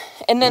saying,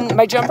 and then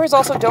my jumpers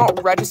also don't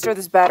register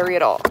this battery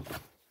at all.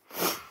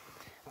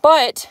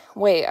 But,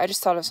 wait, I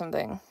just thought of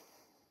something.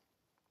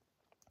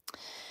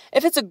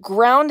 If it's a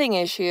grounding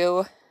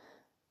issue...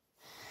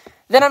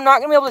 then I'm not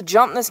going to be able to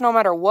jump this no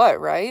matter what,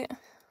 right?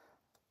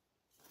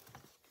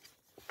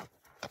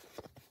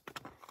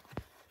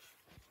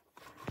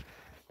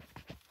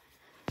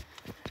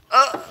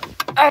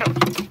 I don't...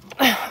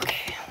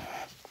 Okay.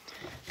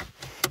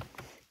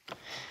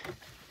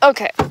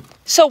 Okay.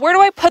 So where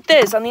do I put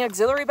this? On the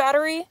auxiliary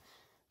battery?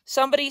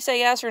 Somebody say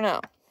yes or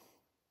no.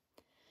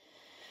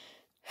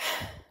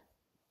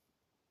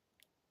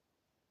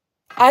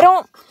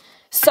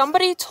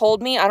 Somebody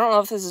told me, I don't know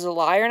if this is a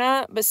lie or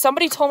not, but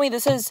somebody told me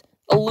this is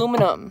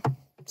aluminum,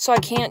 so I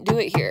can't do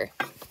it here.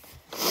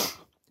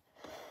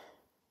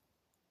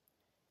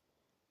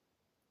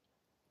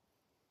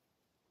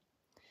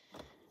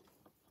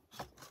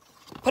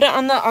 Put it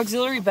on the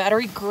auxiliary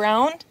battery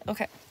ground.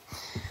 Okay,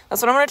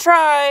 that's what I'm gonna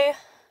try.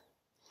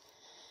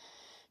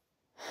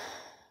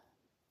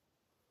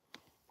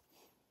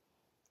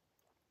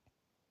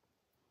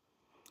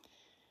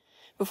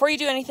 Before you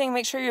do anything,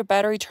 make sure your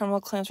battery terminal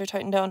clamps are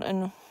tightened down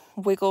and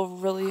wiggle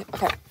really.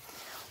 Okay.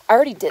 I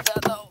already did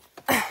that though.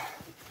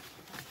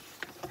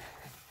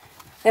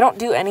 They don't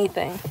do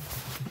anything.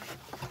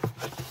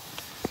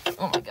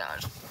 Oh my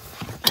gosh.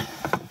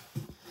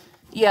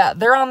 Yeah,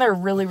 they're on there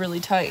really,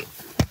 really tight.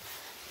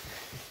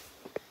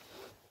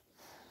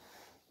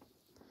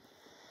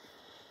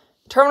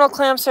 Terminal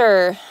clamps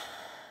are...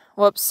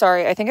 Whoops,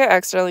 sorry. I think I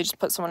accidentally just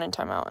put someone in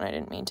timeout and I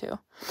didn't mean to.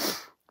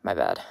 My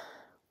bad.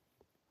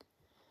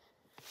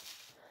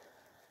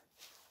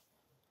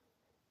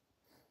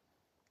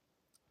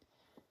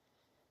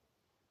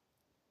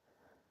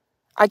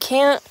 I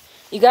can't...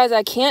 You guys,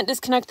 I can't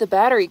disconnect the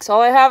battery because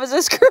all I have is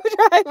a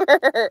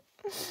screwdriver.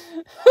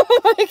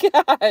 Oh my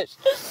gosh.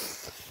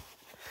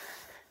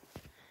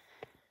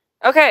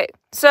 Okay,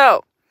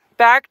 so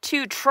back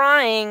to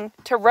trying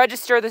to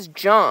register this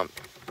jump.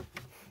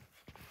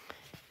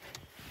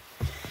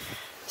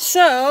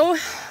 So,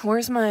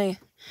 where's my...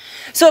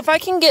 So if I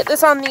can get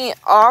this on the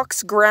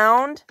aux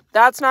ground,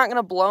 that's not going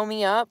to blow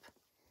me up.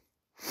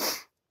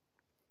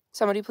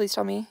 Somebody please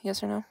tell me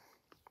yes or no.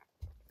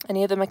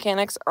 Any of the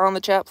mechanics are on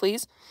the chat,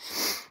 please.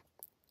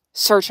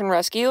 Search and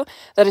rescue.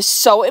 That is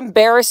so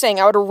embarrassing.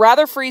 I would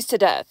rather freeze to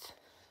death.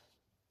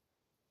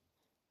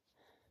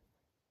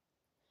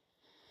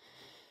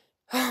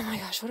 Oh my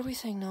gosh, what are we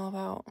saying no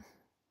about?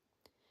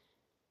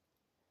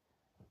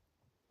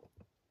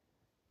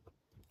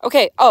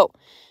 Okay, oh,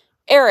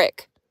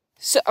 Eric.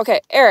 So,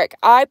 okay, Eric,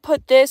 I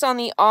put this on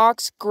the aux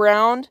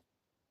ground,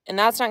 and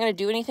that's not going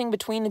to do anything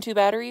between the two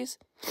batteries,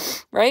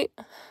 right?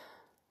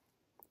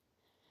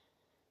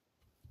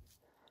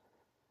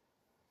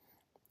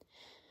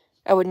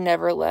 I would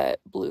never let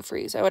Blue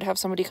freeze. I would have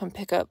somebody come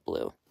pick up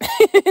Blue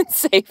and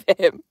save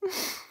him.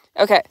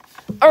 Okay,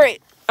 all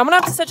right, I'm going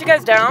to have to set you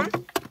guys down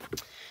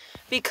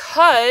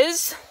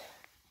because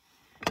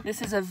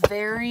this is a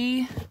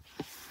very,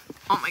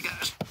 oh my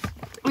gosh,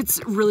 it's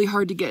really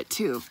hard to get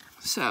to,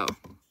 so...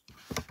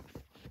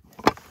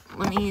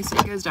 Let me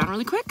set you guys down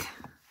really quick.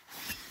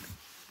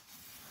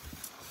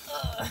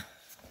 I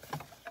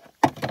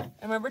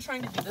remember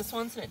trying to do this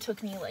once and it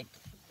took me like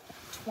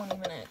 20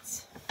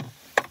 minutes.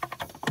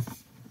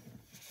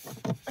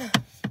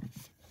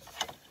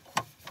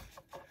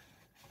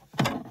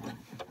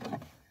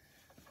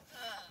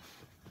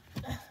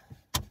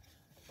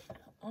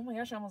 Oh my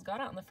gosh, I almost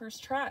got it on the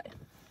first try.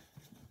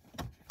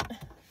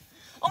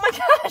 Oh my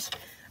gosh,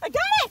 I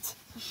got it!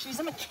 She's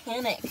a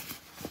mechanic.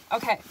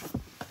 Okay.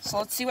 So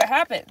let's see what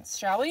happens,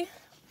 shall we?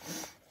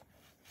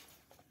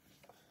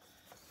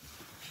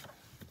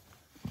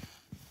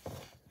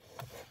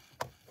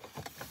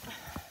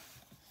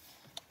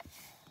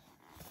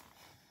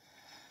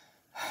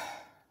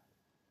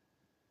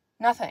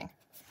 Nothing.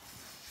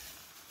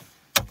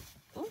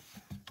 Ooh.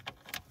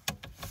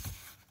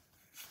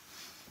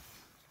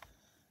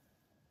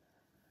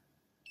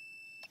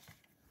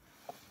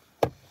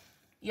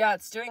 Yeah,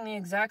 it's doing the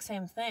exact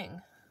same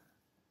thing.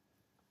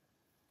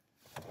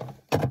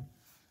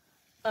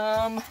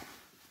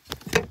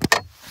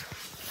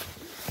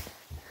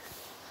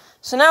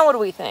 So now what do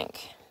we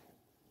think?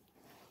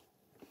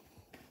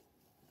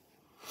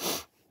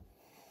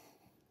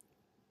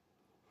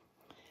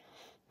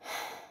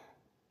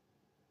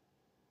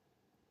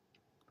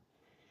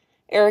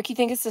 Eric, you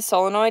think it's the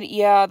solenoid?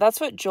 Yeah, that's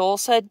what Joel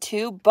said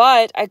too,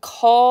 but I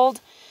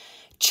called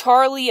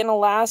Charlie in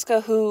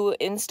Alaska who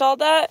installed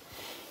that,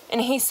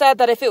 and he said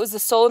that if it was the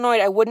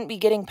solenoid, I wouldn't be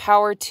getting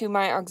power to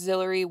my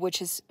auxiliary,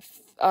 which is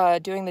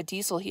doing the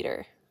diesel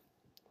heater.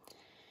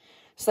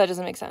 So that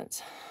doesn't make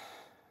sense.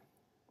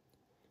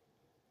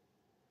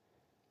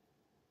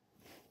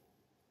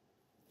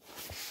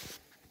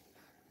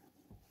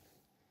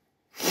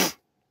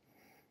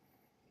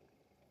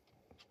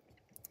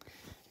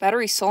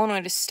 Battery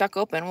solenoid is stuck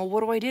open. Well, what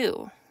do I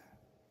do?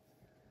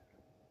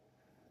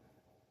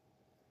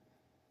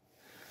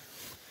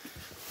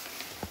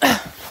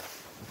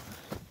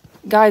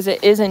 Guys,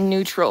 it is in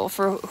neutral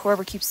for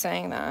whoever keeps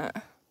saying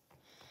that.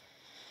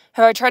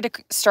 Have I tried to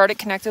start it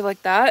connected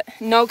like that?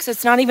 No, because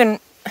it's not even...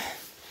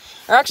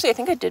 Or actually, I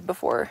think I did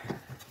before.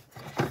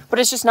 But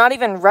it's just not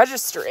even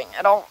registering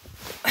at all.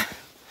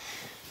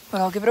 But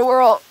I'll give it a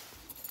whirl.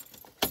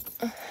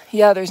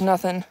 Yeah, there's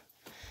nothing.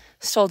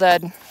 Still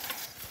dead.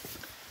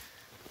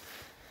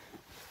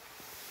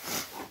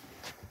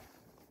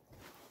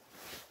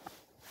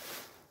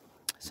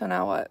 So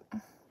now what?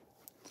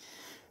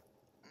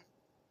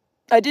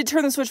 I did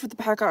turn the switch with the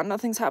pack on.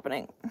 Nothing's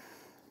happening.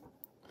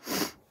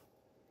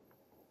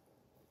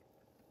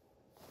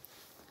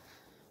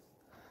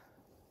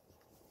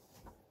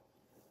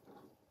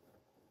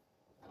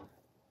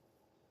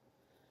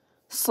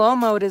 Slow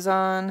mode is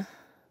on.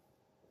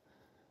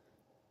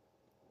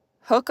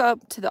 Hook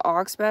up to the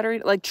aux battery.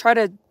 Like, try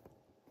to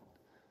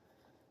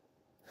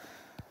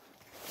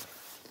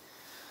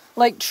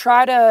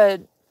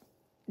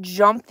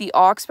jump the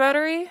aux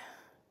battery.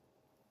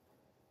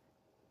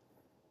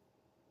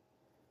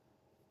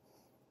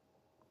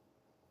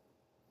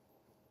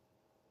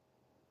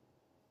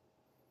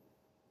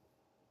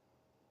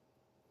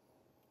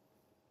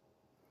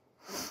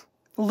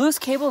 Loose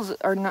cables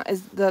are not,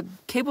 the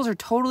cables are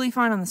totally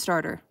fine on the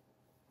starter.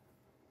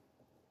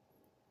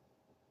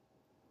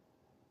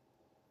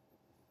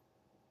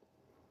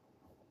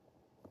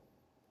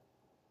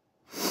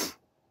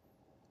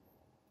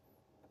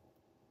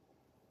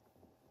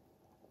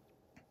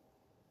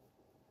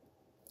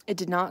 It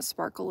did not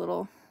spark a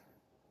little.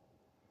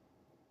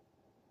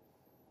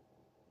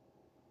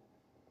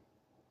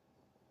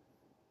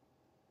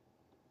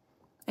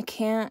 I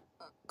can't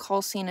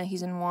call Cena.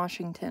 He's in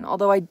Washington.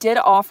 Although I did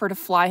offer to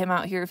fly him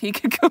out here if he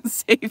could come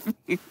save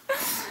me.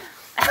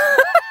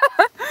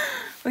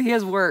 But he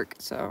has work,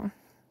 so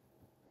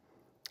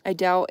I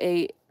doubt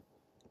a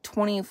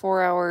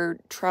 24-hour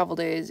travel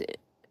day is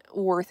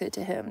worth it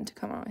to him to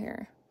come out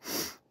here.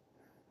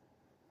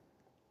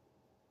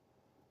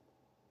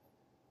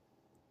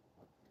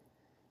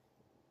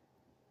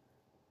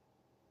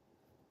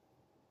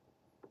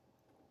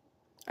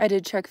 I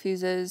did check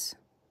fuses.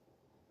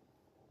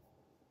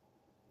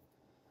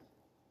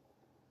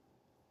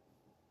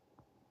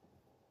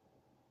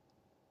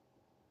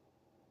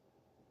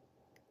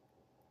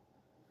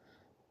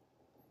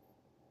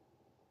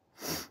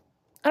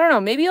 I don't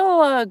know, maybe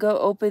I'll go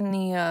open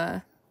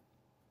the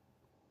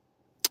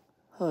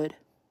hood.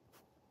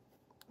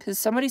 Because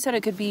somebody said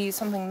it could be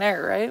something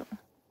there, right?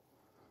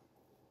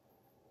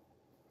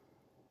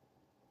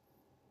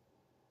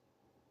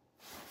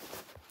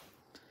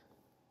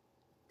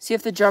 See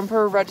if the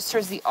jumper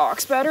registers the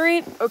aux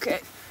battery.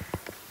 Okay.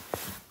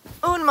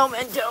 Un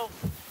momento.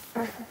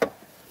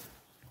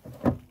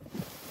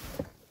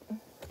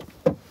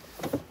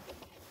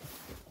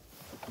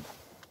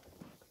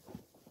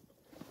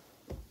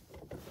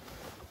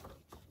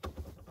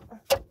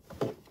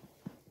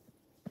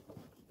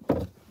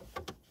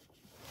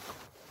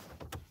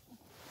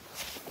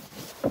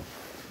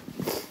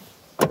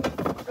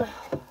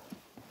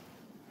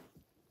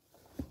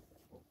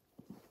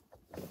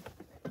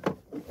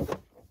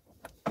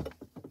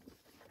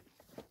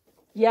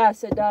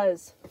 Yes, it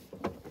does.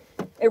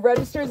 It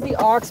registers the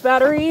aux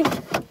battery,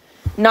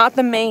 not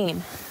the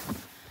main.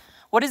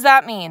 What does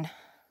that mean?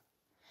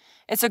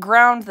 It's a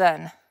ground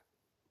then.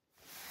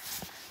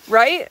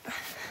 Right?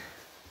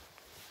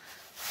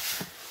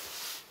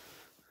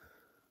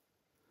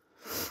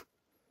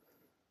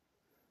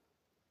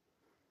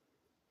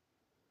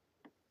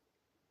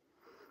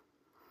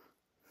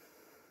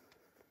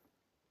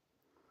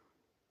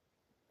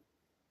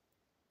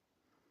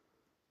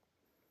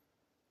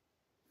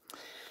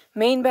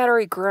 Main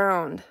battery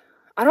ground.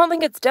 I don't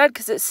think it's dead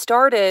because it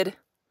started.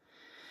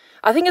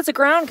 I think it's a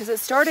ground because it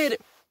started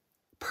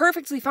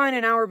perfectly fine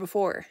an hour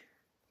before.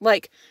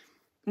 Like,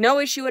 no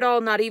issue at all,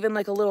 not even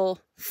like a little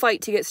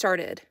fight to get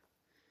started.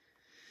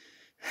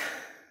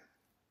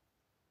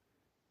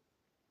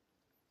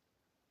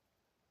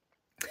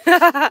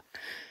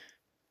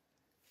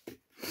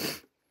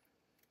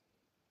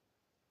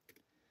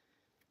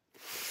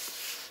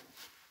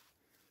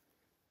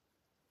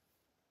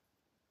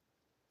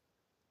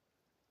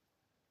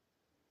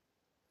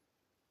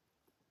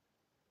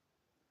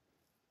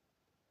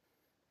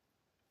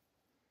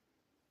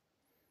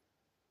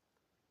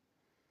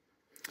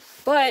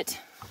 But,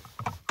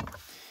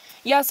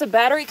 yes, a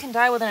battery can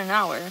die within an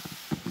hour.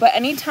 But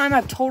anytime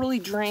I've totally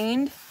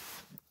drained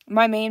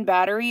my main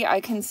battery,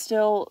 I can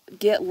still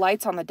get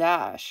lights on the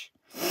dash.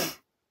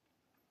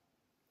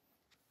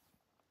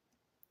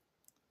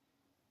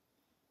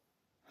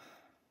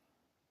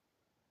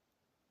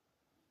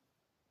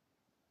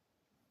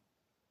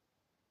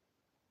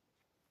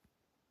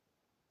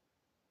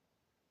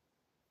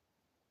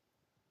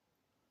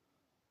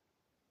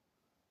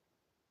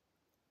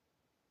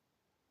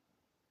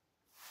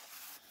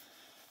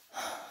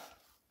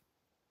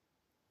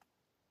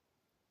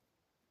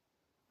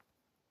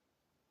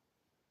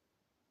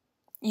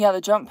 Yeah,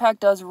 the jump pack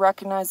does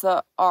recognize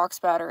the aux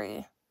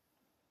battery.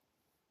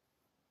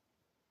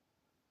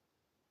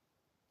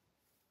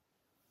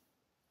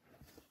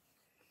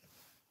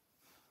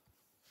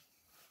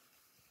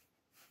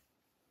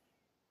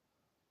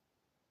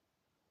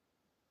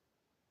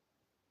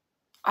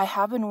 I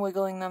have been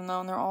wiggling them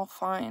though, and they're all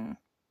fine.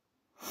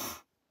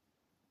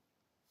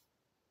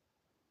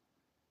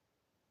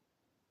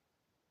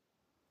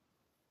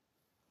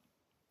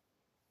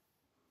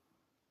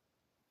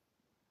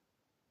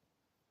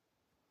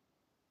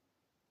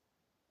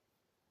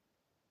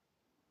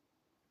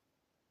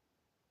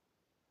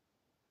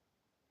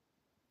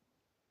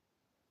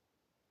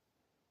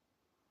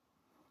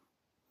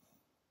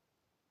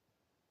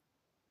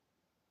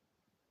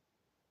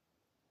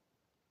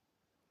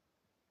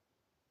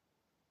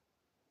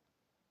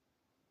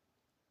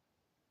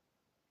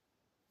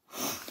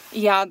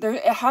 Yeah,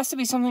 it has to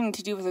be something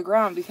to do with the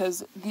ground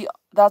because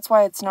that's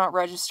why it's not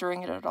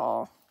registering it at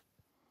all.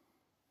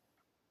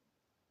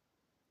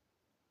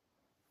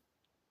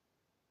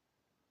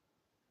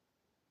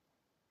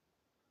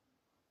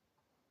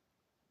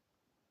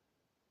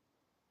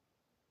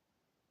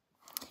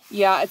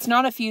 Yeah, it's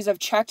not a fuse. I've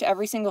checked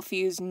every single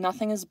fuse.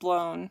 Nothing is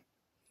blown.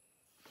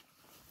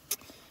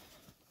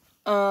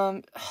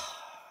 So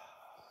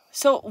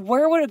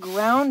where would a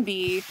ground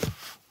be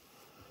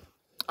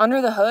Under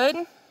the hood?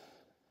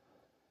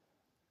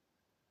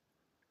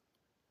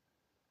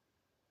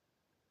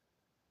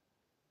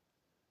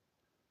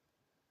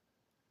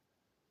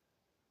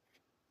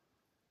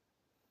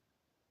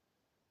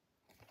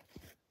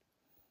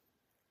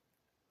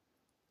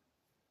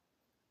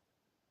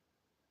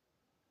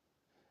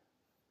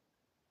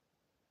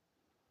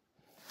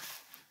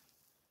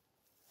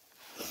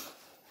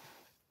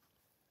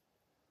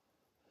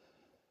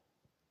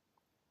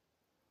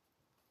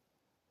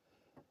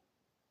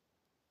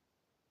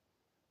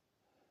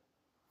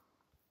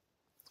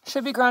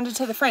 Should be grounded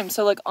to the frame.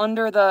 So like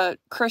under the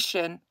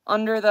Christian,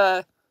 under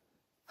the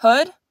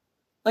hood,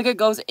 like it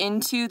goes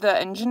into the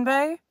engine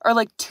bay, or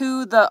like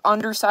to the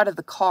underside of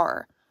the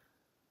car.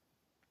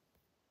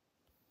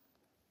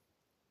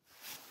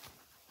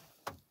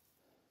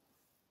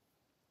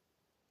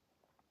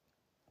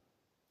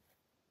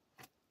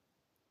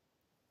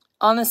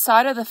 On the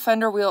side of the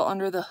fender wheel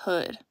under the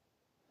hood.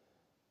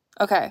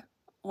 Okay,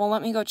 well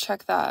let me go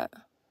check that.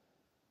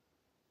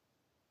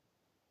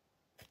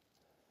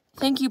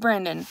 Thank you,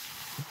 Brandon.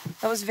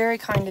 That was very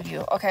kind of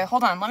you. Okay,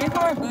 hold on. Let me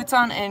put my boots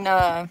on and,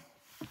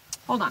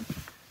 hold on.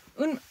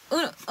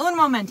 Un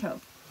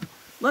momento.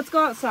 Let's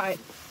go outside.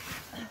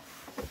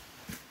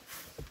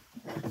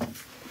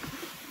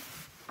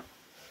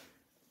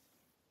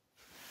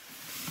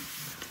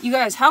 You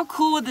guys, how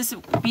cool would this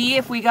be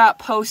if we got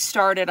post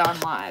started on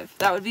live?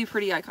 That would be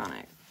pretty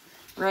iconic,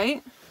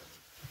 right?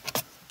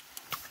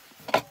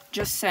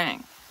 Just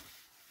saying.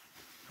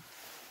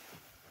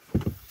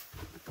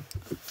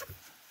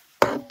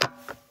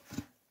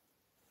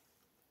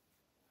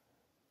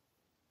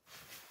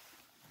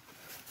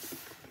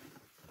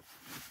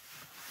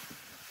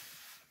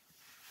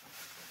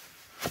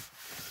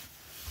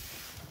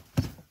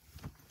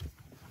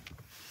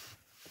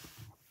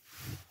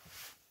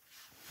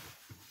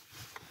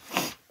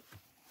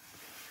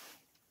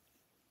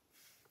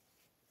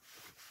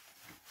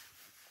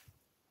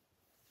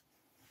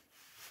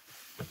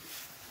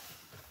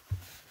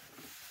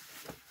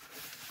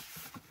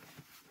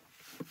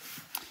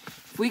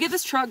 If we get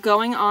this truck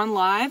going on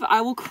live,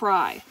 I will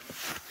cry.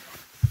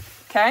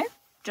 Okay?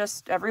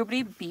 Just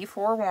everybody be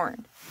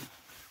forewarned.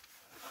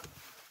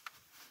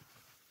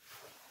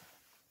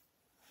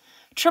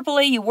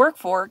 AAA you work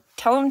for,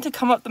 tell them to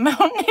come up the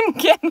mountain and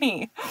get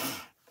me.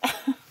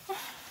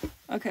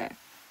 Okay.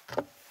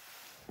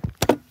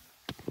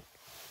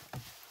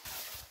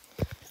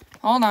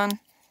 Hold on.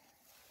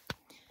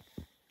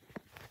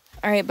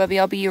 Alright, Bubby,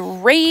 I'll be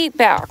right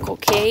back,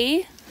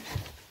 okay?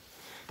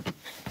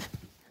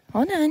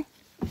 Hold on.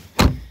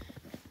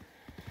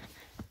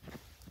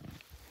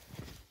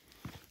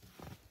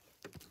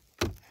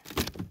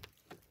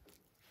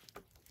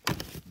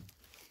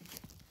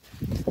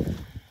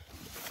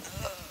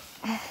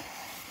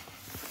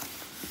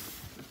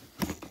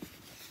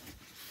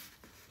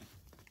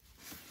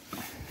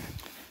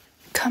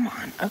 Come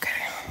on, okay.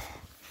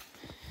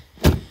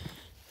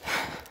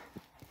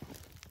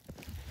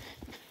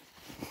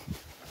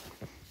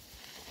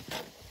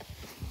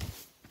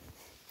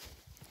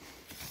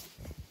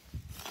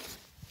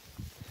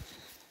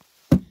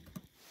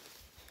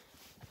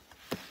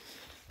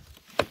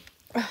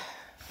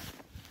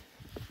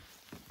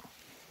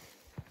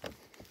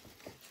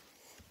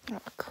 Oh,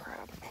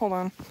 crap. Hold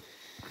on.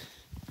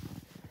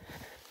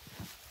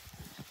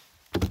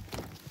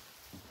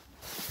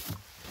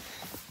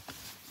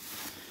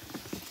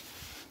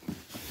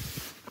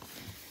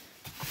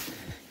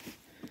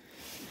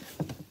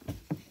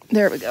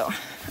 There we go.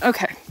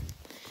 Okay.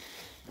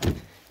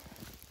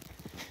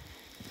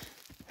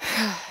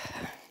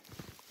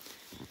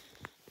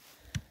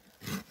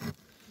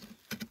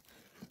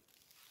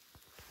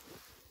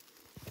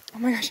 Oh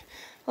my gosh,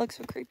 that looks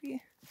so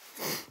creepy.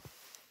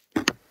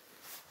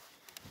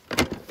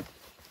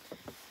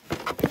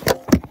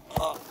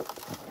 Oh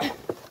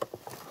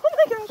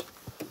my gosh.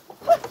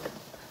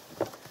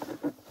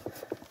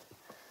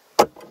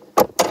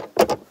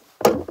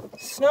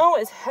 Snow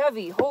is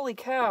heavy, holy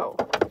cow.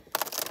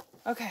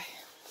 Okay.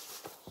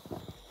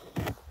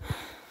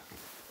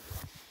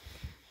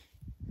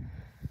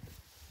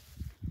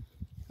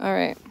 All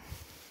right.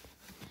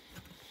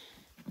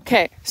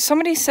 Okay,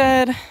 somebody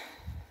said,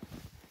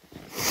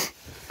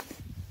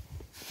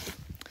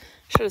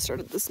 should have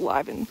started this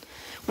live when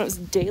it was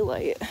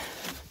daylight.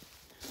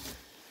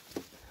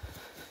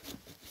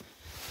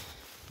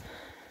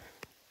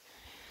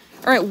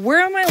 All right,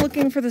 where am I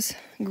looking for this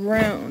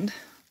ground?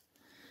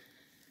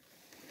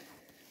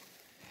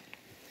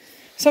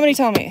 Somebody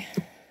tell me.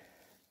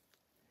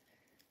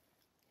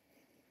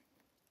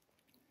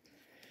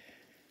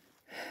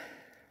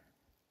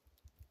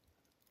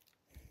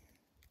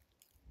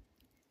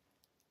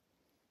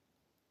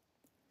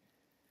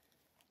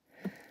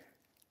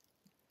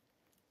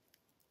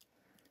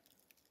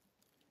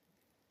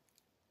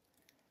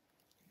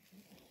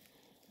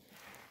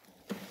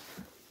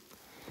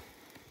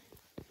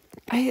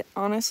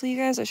 Honestly, you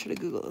guys, I should have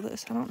Googled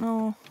this. I don't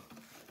know.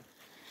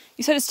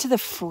 You said it's to the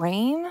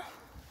frame?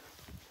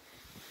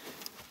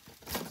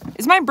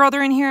 Is my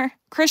brother in here?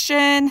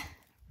 Christian?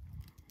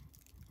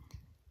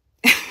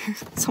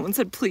 Someone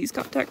said, please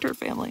contact her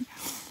family.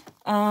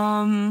 So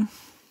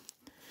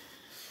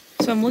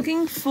I'm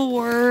looking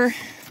for...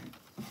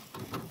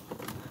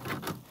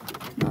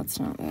 No, it's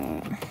not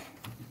that.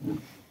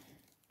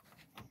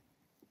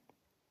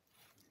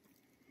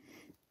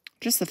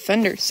 Just the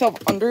fender. So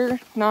under,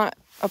 not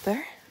up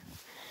there.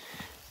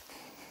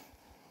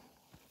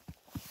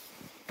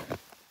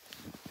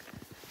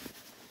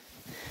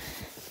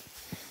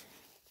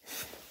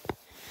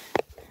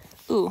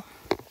 Ooh.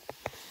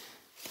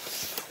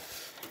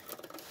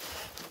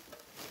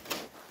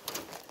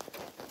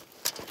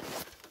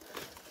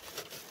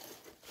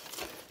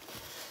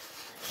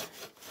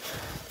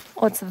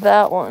 What's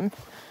that one?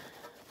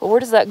 But where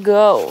does that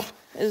go,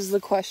 is the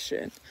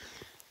question.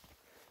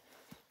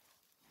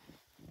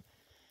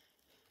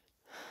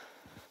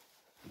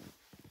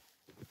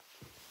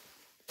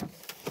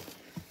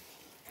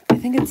 I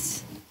think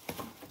it's...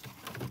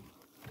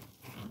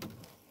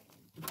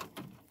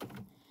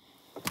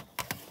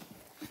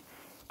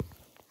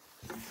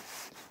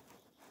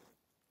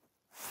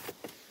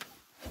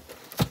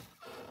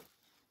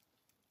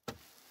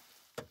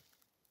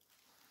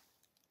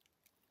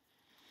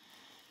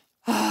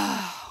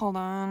 Hold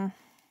on.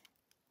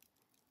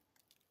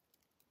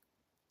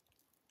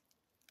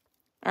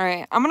 All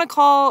right, I'm gonna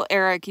call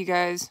Eric, you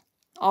guys.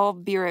 I'll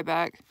be right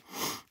back.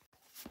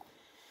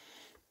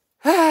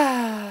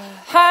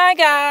 Hi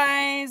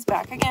guys,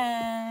 back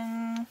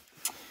again.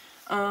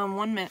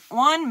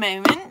 One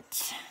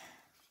moment.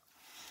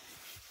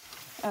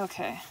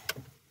 Okay.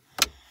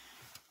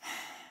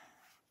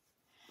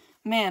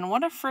 Man,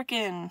 what a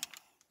frickin'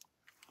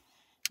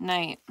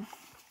 night.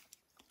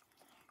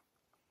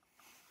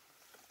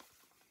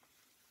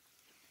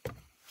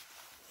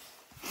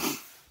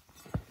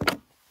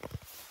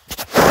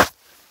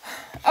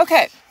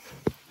 Okay.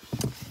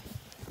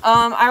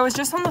 I was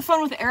just on the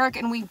phone with Eric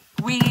and we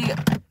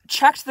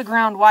checked the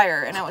ground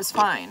wire and it was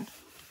fine.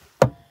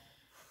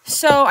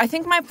 So I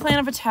think my plan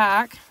of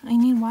attack... I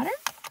need water?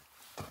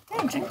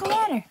 Hey, drink the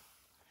water.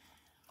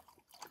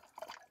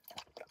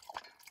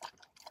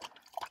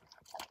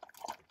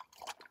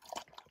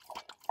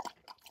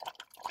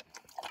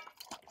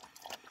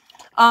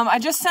 I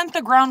just sent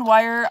the ground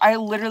wire. I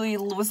literally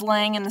was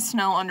laying in the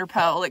snow under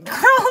Pell, like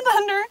curled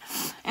under,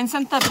 and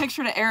sent the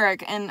picture to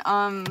Eric. And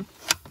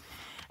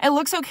it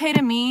looks okay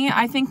to me.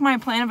 I think my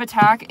plan of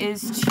attack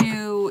is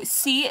to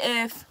see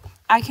if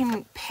I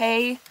can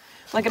pay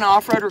like an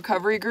off-road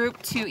recovery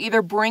group to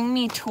either bring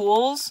me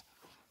tools,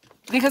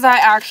 because I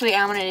actually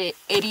am an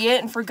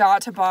idiot and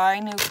forgot to buy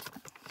new...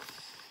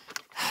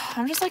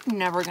 I'm just like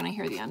never gonna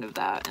hear the end of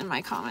that in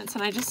my comments,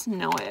 and I just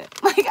know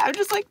it. Like, I'm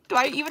just like, do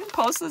I even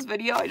post this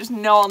video? I just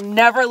know I'll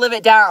never live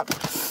it down.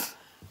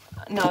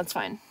 No, it's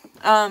fine.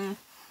 My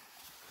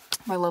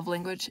love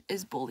language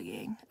is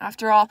bullying.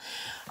 After all,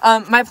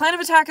 my plan of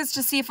attack is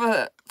to see if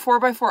a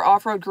 4x4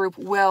 off-road group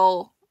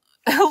will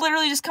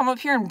literally just come up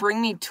here and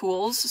bring me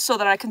tools so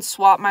that I can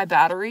swap my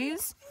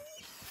batteries.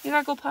 You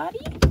gotta go potty?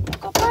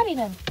 Go potty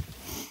then.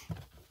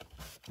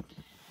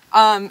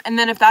 And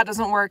then if that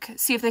doesn't work,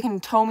 see if they can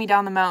tow me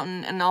down the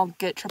mountain and I'll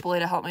get AAA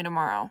to help me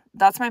tomorrow.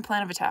 That's my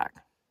plan of attack.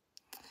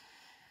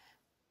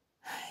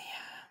 Yeah.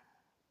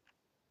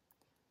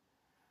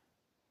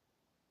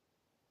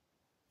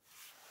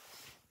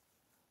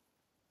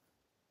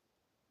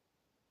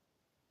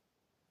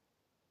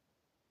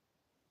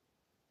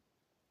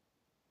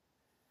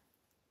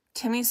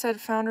 Timmy said,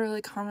 found a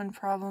really common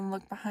problem.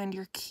 Look behind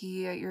your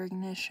key at your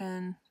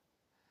ignition.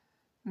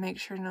 Make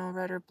sure no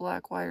red or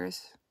black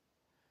wires.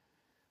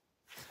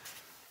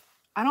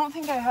 I don't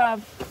think I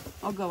have...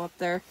 I'll go up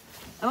there.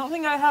 I don't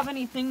think I have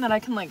anything that I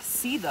can, like,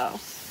 see, though.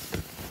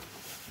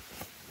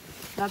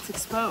 That's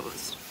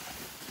exposed.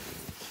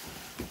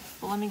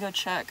 But let me go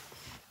check.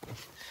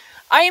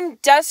 I am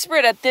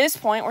desperate at this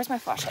point. Where's my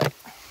flashlight?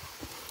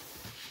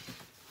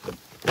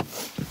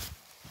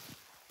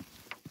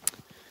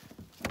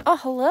 Oh,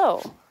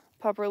 hello,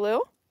 Pupper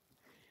Lou.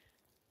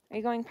 Are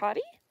you going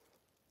potty?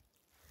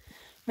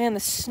 Man, the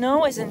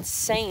snow is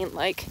insane.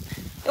 Like,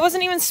 it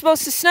wasn't even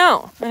supposed to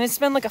snow, and it's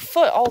been like a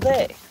foot all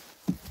day.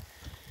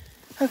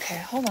 Okay,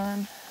 hold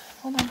on.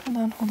 Hold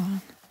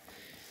on.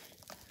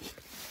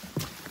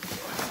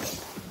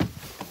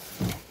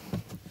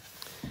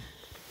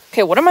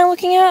 Okay, what am I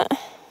looking at?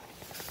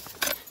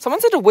 Someone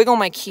said to wiggle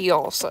my key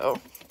also.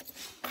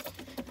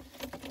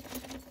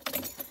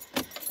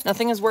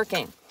 Nothing is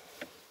working.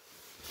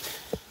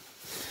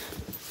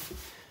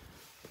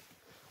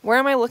 Where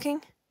am I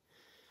looking?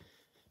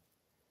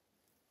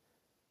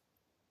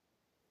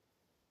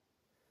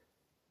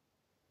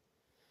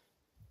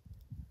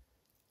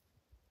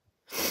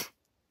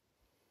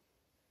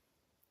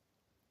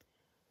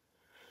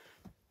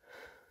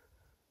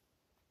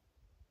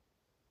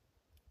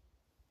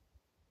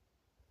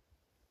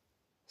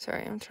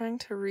 Sorry, I'm trying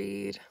to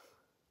read.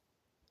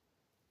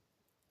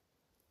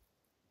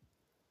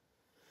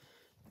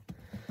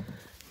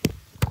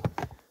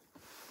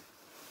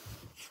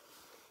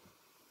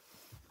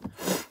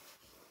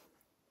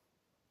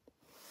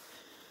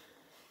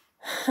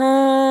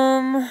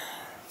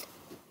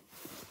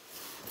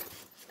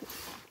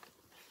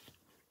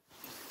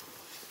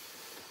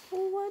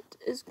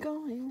 is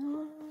going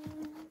on?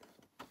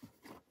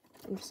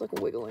 I'm just like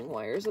wiggling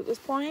wires at this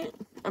point.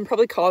 I'm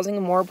probably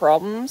causing more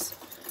problems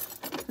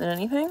than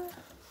anything.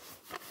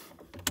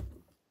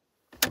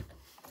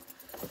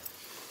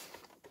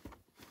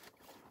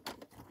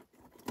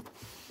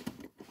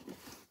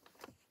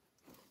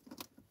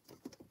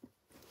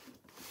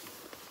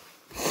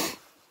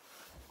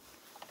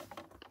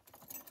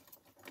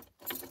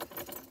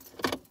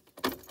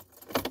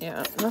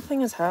 Yeah,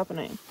 nothing is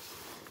happening.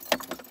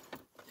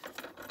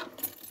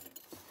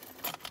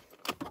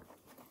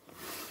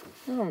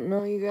 I don't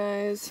know, you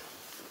guys.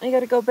 I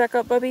gotta go back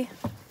up, Bubby.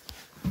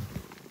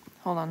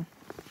 Hold on.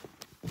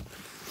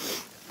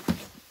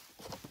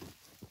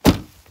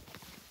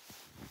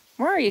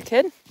 Where are you,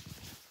 kid?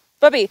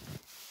 Bubby.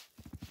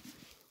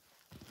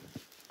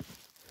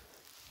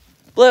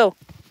 Blue.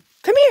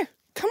 Come here.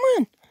 Come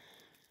on.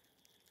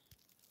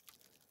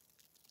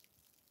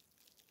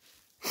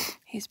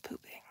 He's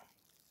pooping.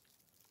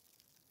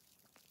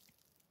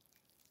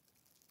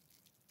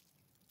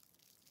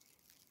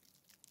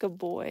 Good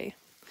boy.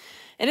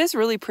 It is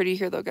really pretty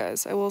here, though,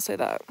 guys. I will say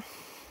that.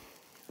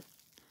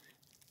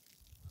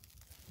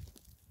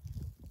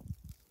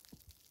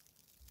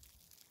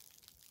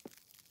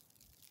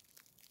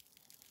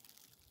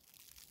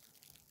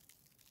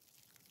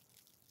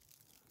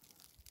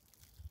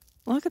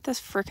 Look at this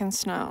frickin'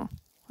 snow.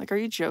 Like, are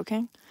you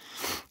joking?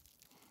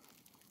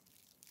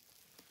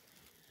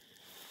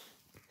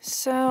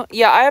 So,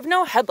 yeah, I have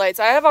no headlights.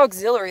 I have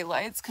auxiliary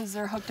lights because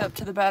they're hooked up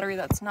to the battery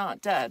that's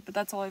not dead, but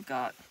that's all I've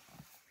got.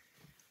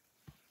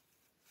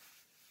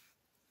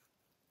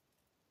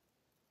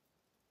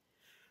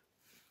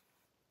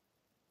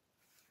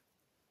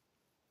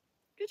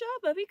 Good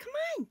job, Bubby. Come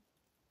on.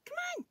 Come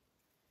on.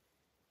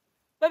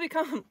 Bubby,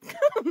 come.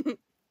 Come.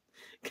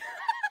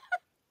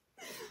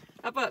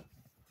 Up, up.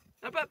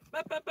 Up, up,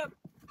 up, up, up.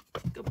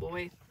 Good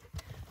boy.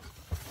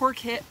 Poor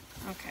kid.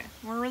 Okay,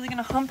 we're really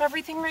gonna hump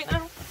everything right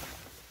now?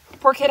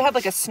 Poor kid had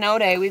like a snow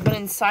day. We've been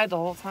inside the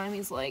whole time.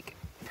 He's like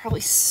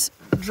probably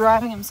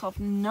driving himself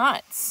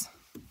nuts.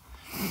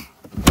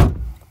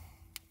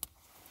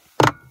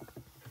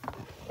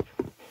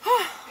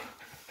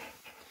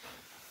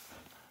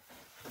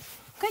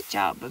 Good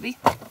job, Bubby.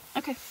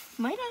 Okay,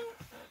 lay down.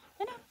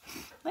 Lay down.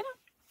 Lay down.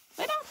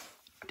 Lay down.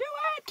 Do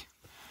it.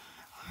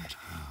 Lay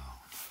down.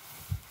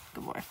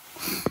 Good boy.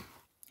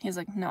 He's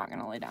like not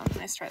gonna lay down.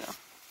 Nice try though.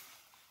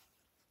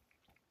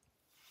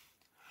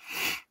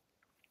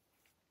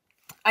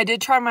 I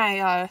did try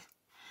my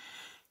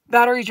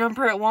battery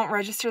jumper. It won't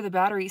register the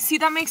battery. See,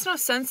 that makes no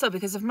sense though,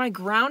 because if my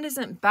ground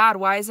isn't bad,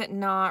 why is it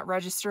not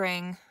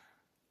registering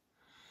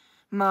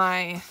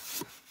my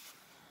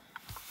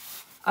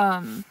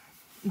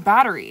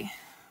battery?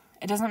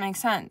 It doesn't make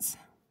sense.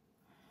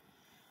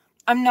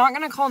 I'm not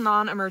gonna call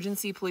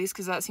non-emergency police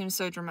because that seems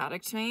so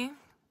dramatic to me,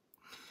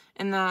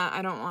 and that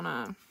I don't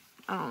wanna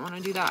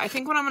do that. I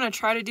think what I'm gonna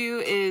try to do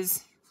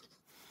is,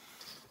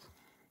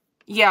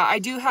 yeah, I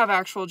do have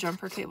actual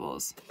jumper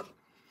cables.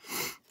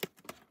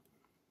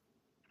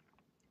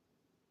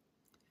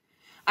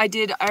 I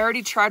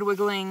already tried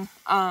wiggling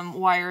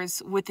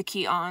wires with the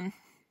key on.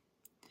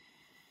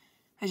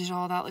 I did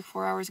all that like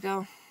 4 hours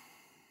ago.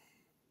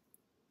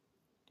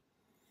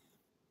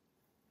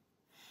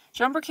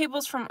 Jumper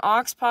cables from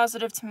aux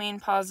positive to main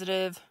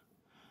positive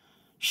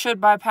should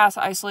bypass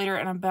isolator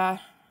and a bad.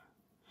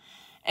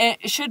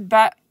 It should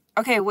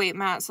okay, wait,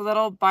 Matt. So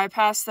that'll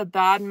bypass the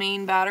bad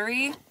main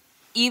battery,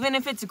 even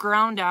if it's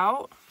ground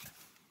out.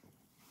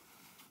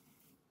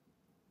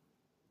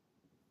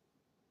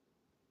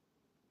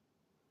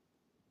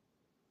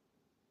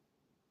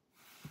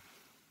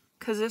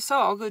 Because if so,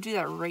 I'll go do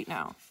that right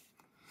now.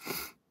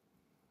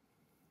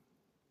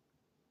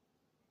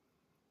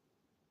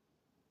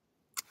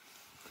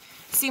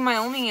 See, my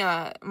only,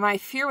 my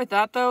fear with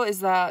that, though,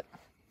 is that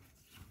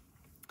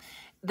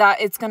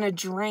it's going to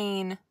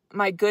drain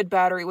my good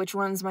battery, which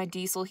runs my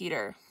diesel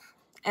heater.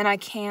 And I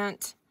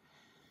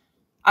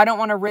don't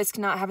want to risk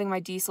not having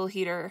my diesel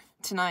heater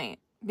tonight.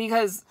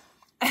 Because,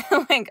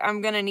 like,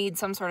 I'm going to need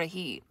some sort of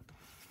heat.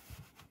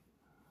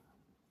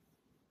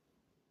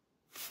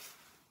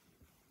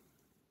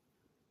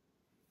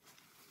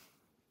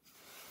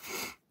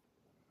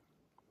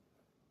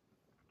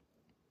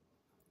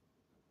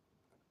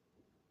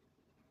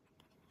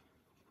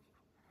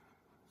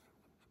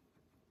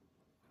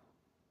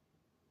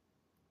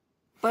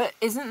 But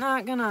isn't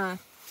that gonna...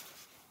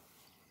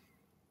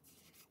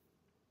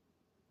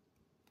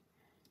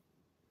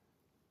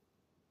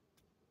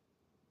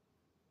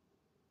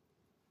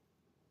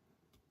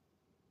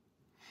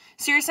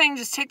 So you're saying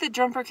just take the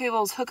jumper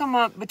cables, hook them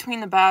up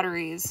between the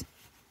batteries,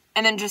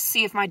 and then just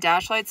see if my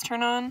dash lights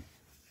turn on?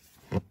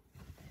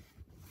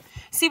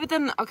 See, but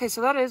then, okay,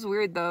 so that is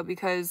weird though,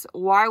 because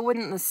why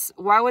wouldn't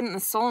the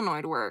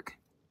solenoid work?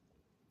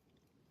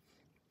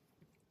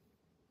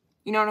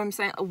 You know what I'm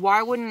saying?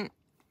 Why wouldn't...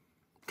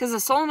 Because the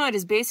solenoid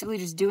is basically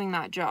just doing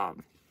that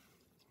job.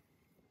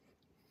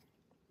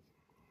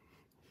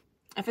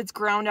 If it's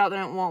ground out,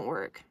 then it won't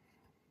work.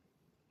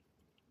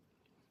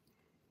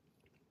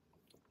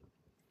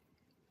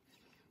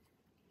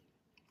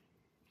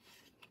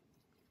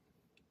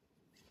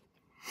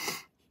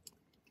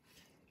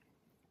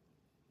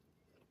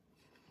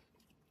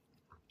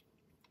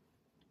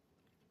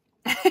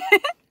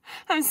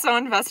 I'm so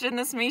invested in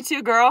this Me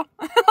Too, girl.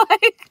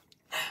 Like,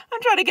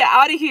 I'm trying to get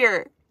out of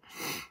here.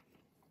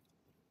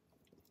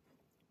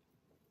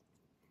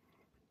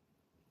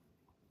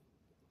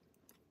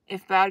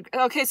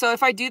 Okay, so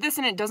if I do this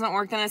and it doesn't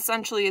work, then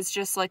essentially it's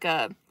just like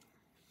a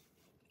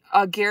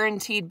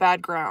guaranteed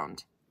bad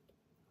ground.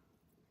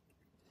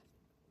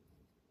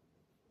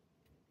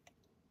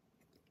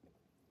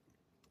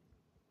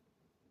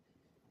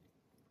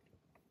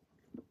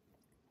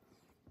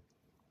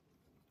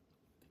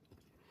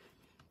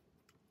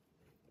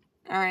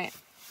 All right,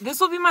 this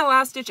will be my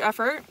last ditch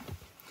effort.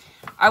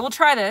 I will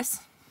try this,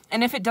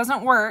 and if it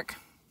doesn't work,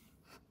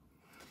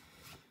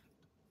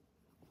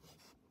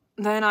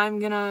 then I'm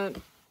gonna...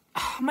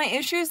 My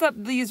issue is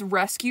that these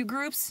rescue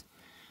groups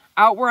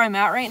out where I'm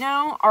at right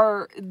now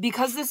are,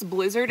 because this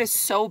blizzard is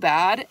so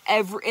bad,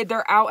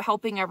 they're out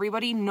helping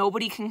everybody,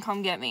 nobody can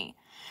come get me.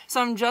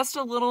 So I'm just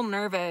a little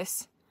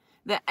nervous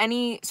that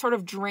any sort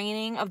of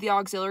draining of the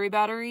auxiliary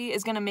battery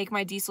is gonna make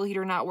my diesel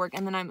heater not work,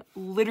 and then I'm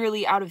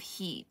literally out of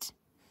heat.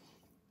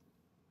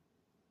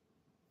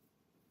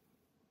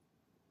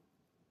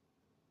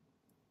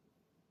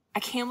 I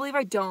can't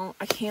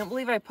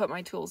believe I put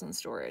my tools in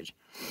storage.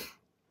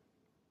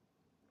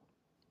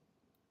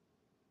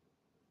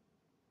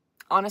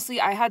 Honestly,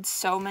 I had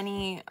so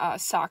many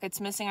sockets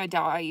missing, I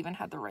doubt I even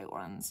had the right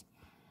ones.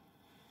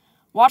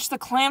 Watch the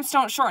clamps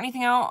don't short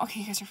anything out.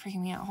 Okay, you guys are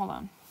freaking me out. Hold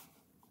on.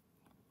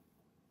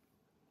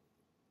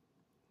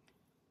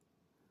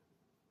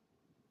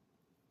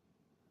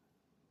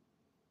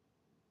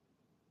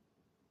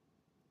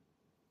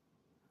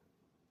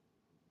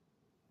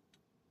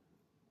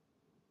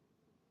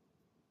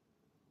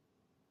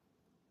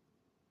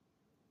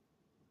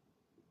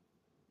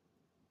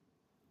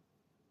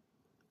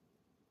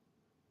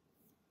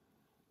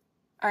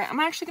 All right,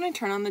 I'm actually going to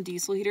turn on the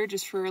diesel heater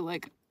just for,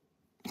 like,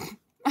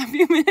 a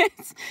few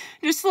minutes.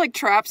 Just to, like,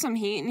 trap some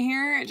heat in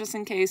here, just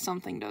in case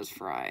something does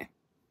fry.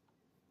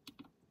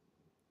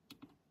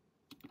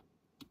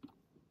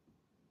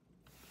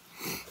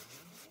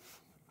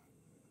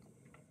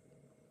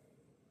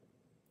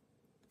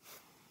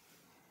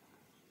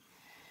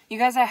 You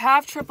guys, I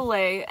have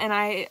AAA, and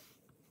I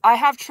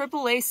have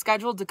AAA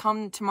scheduled to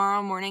come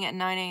tomorrow morning at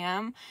 9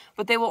 a.m.,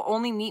 but they will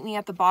only meet me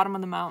at the bottom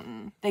of the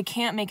mountain. They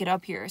can't make it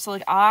up here. So,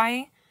 like,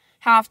 I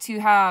have to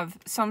have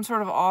some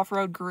sort of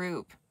off-road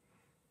group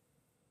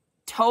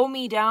tow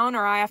me down,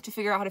 or I have to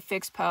figure out how to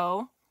fix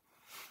Poe.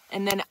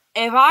 And then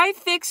if I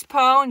fix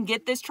Poe and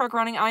get this truck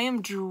running, I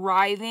am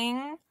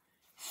driving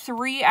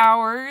 3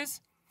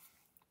 hours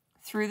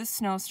through the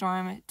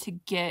snowstorm to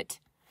get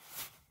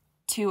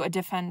to a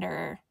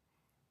Defender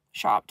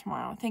shop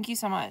tomorrow. Thank you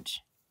so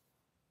much.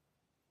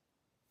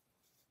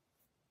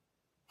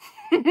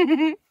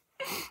 I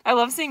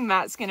love seeing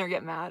Matt Skinner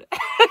get mad.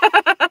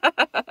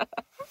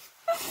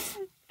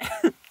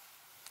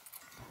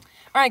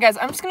 Alright guys,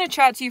 I'm just going to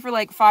chat to you for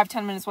like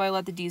 5-10 minutes while I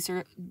let the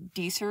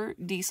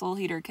diesel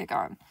heater kick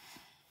on.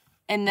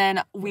 And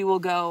then we will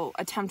go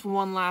attempt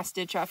one last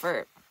ditch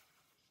effort.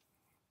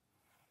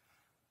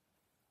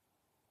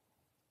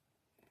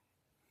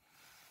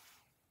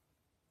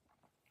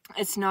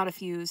 It's not a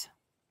fuse.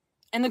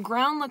 And the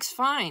ground looks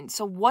fine,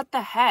 so what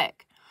the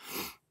heck?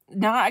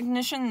 Not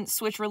ignition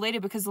switch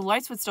related, because the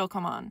lights would still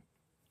come on.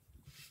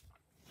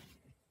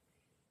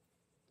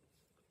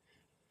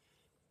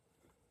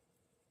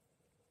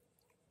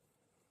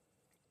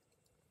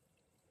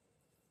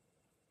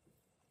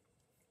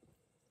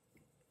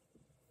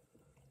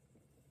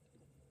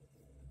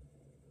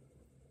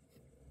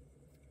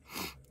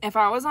 If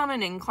I was on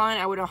an incline,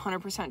 I would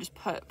 100% just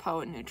put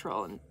Poe in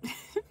neutral and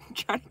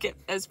try to get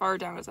as far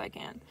down as I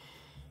can.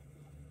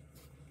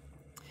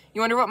 You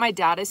wonder what my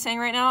dad is saying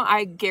right now?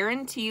 I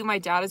guarantee you my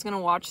dad is going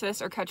to watch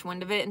this or catch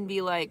wind of it and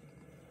be like,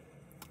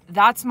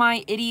 that's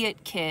my idiot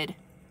kid.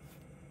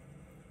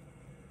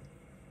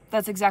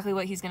 That's exactly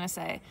what he's going to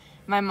say.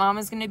 My mom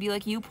is going to be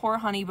like, you poor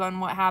honey bun,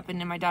 what happened?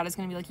 And my dad is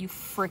going to be like, you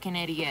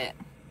freaking idiot.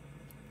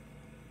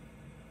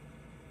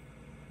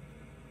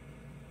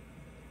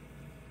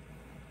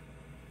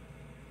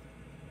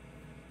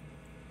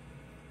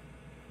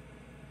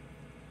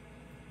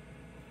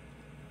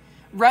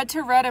 Red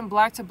to red and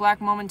black to black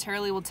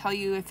momentarily will tell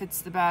you if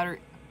it's the battery.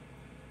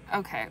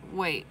 Okay,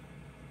 wait.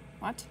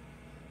 What?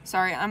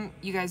 Sorry,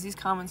 you guys, these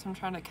comments, I'm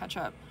trying to catch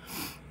up.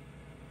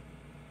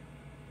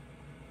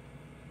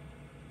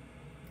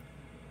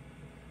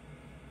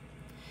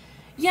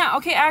 Yeah,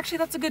 okay, actually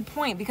that's a good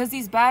point, because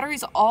these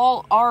batteries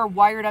all are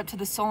wired up to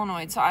the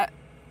solenoid. And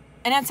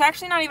it's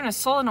actually not even a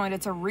solenoid,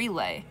 it's a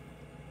relay.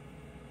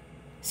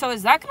 So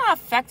is that going to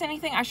affect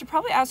anything? I should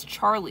probably ask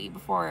Charlie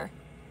before.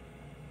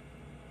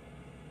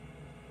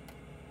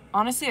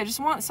 Honestly, I just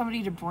want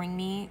somebody to bring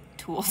me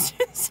tools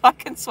so I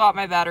can swap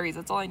my batteries.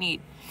 That's all I need.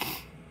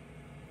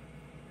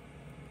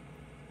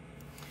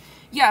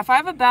 Yeah, if I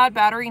have a bad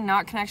battery,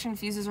 not connection,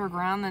 fuses, or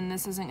ground, then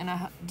this isn't going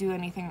to do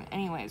anything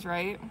anyways,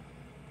 right?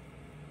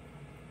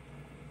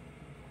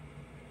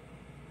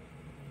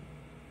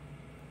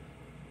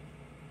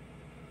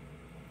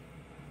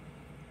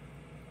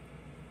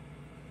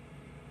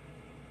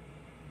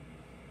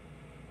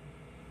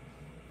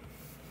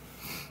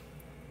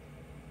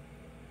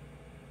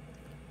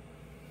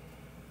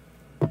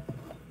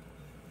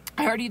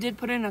 already did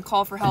put in a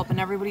call for help and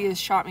everybody has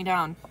shot me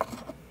down.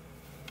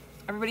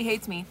 Everybody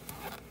hates me.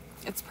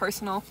 It's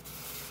personal.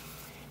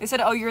 They said,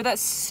 oh, you're that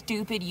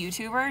stupid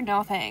YouTuber?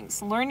 No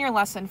thanks. Learn your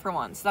lesson for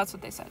once. That's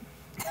what they said.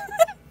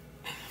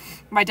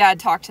 My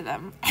dad talked to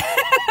them.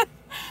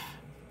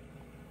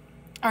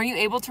 Are you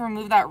able to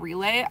remove that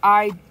relay?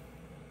 I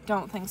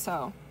don't think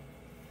so.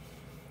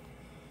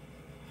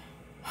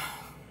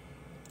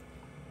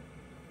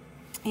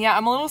 Yeah,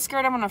 I'm a little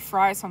scared I'm gonna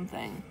fry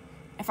something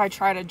if I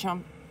try to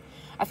jump.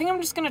 I think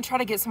I'm just gonna try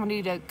to get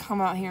somebody to come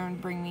out here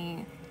and bring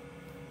me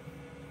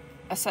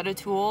a set of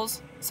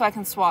tools so I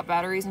can swap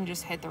batteries and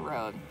just hit the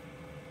road.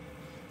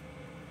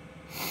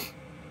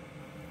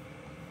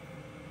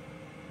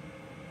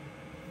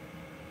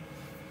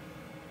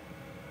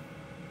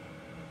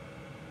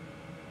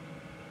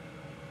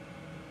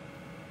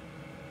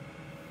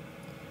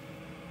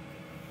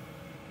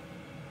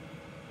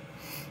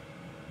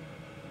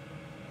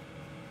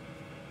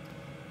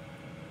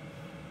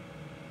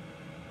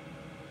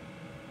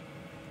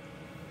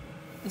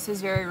 This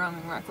is very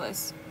roaming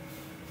reckless.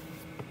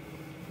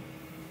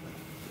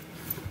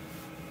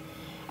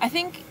 I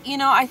think, you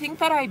know, I think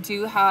that I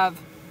do have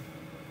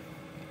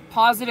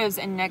positives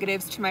and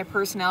negatives to my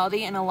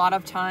personality, and a lot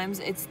of times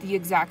it's the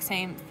exact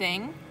same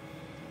thing.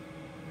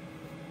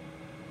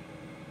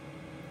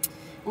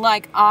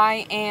 Like,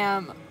 I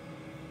am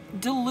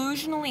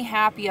delusionally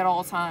happy at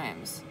all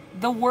times.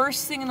 The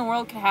worst thing in the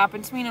world could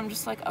happen to me, and I'm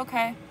just like,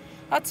 okay,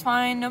 that's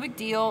fine, no big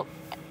deal.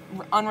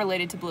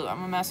 Unrelated to Blue.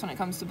 I'm a mess when it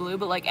comes to Blue,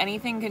 but like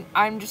anything can,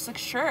 I'm just like,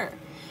 sure.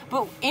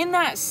 But in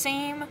that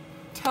same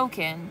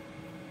token,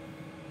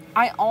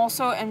 I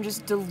also am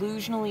just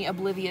delusionally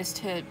oblivious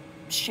to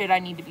shit I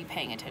need to be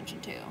paying attention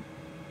to.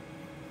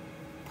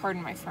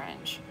 Pardon my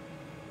French.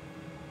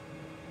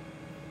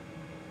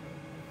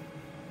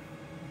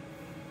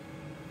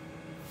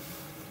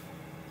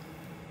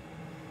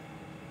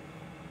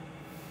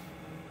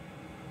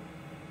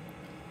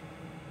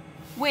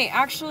 Wait,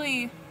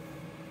 actually,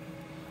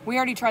 we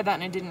already tried that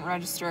and it didn't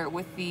register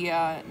with the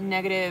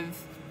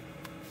negative.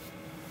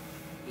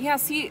 Yeah,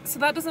 see, so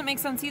that doesn't make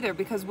sense either,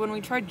 because when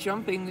we tried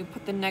jumping, we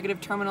put the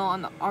negative terminal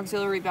on the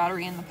auxiliary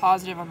battery and the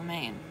positive on the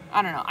main.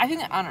 I don't know. I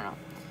don't know.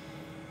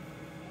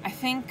 I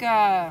think,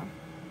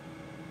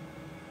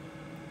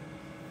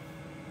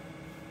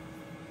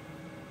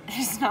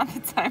 it's not the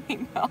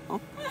timing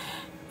bell.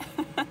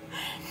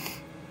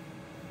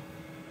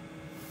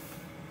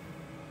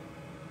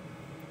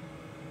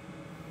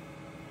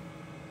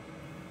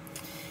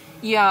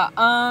 Yeah,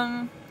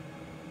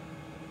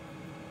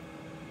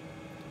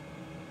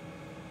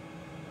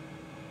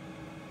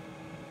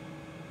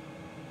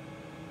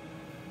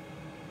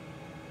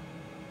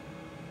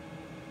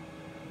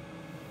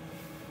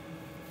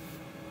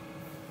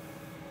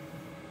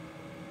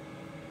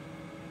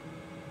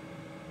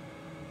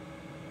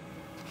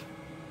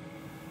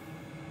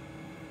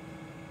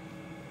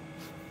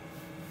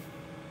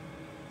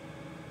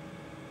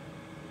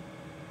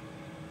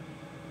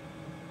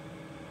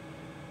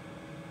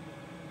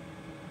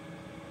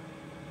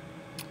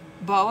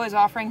 Bo is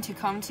offering to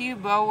come to you.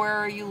 Bo, where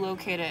are you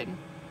located?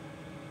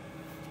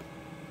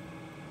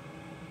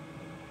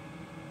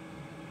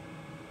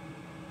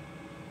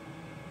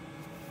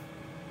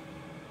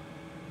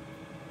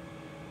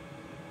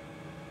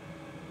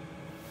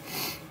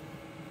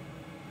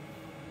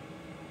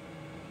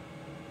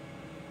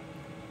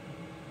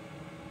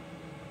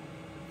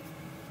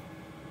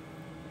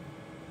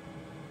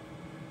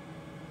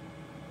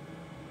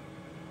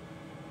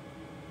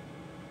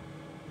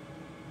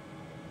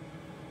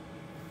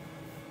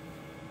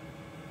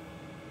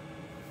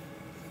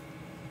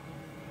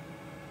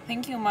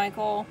 Thank you,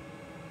 Michael.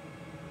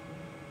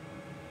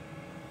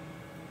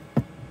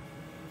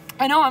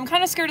 I know, I'm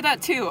kind of scared of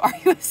that too. Are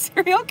you a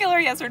serial killer,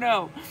 yes or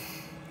no?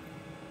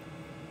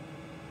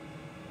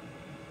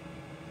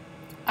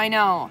 I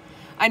know.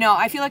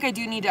 I feel like I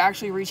do need to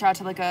actually reach out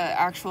to like a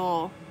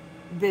actual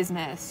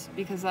business,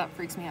 because that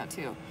freaks me out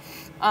too.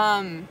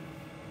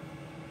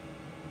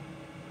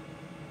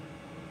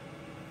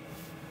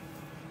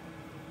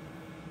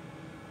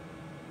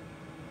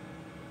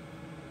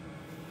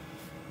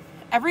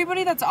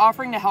 Everybody that's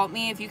offering to help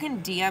me, if you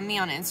can DM me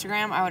on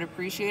Instagram, I would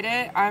appreciate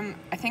it. I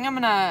think I'm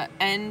gonna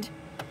end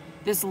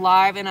this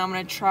live and I'm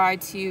gonna try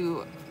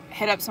to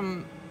hit up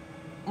some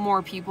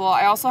more people.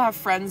 I also have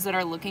friends that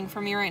are looking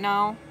for me right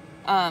now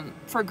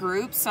for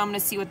groups, so I'm gonna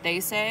see what they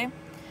say.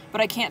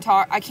 But I can't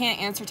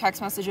answer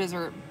text messages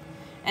or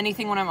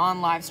anything when I'm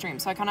on live stream,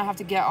 so I kind of have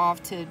to get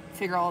off to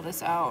figure all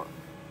this out.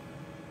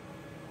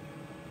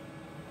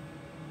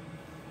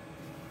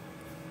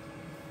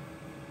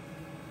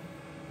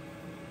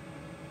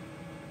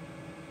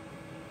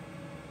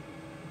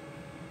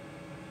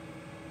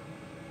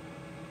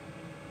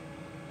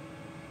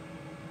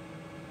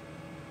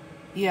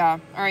 Yeah,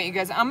 alright you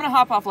guys, I'm gonna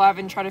hop off live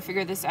and try to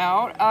figure this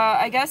out.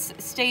 I guess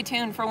stay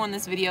tuned for when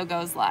this video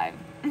goes live.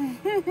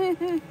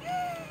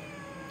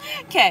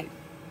 Okay,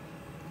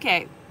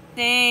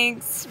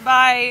 thanks,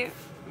 bye.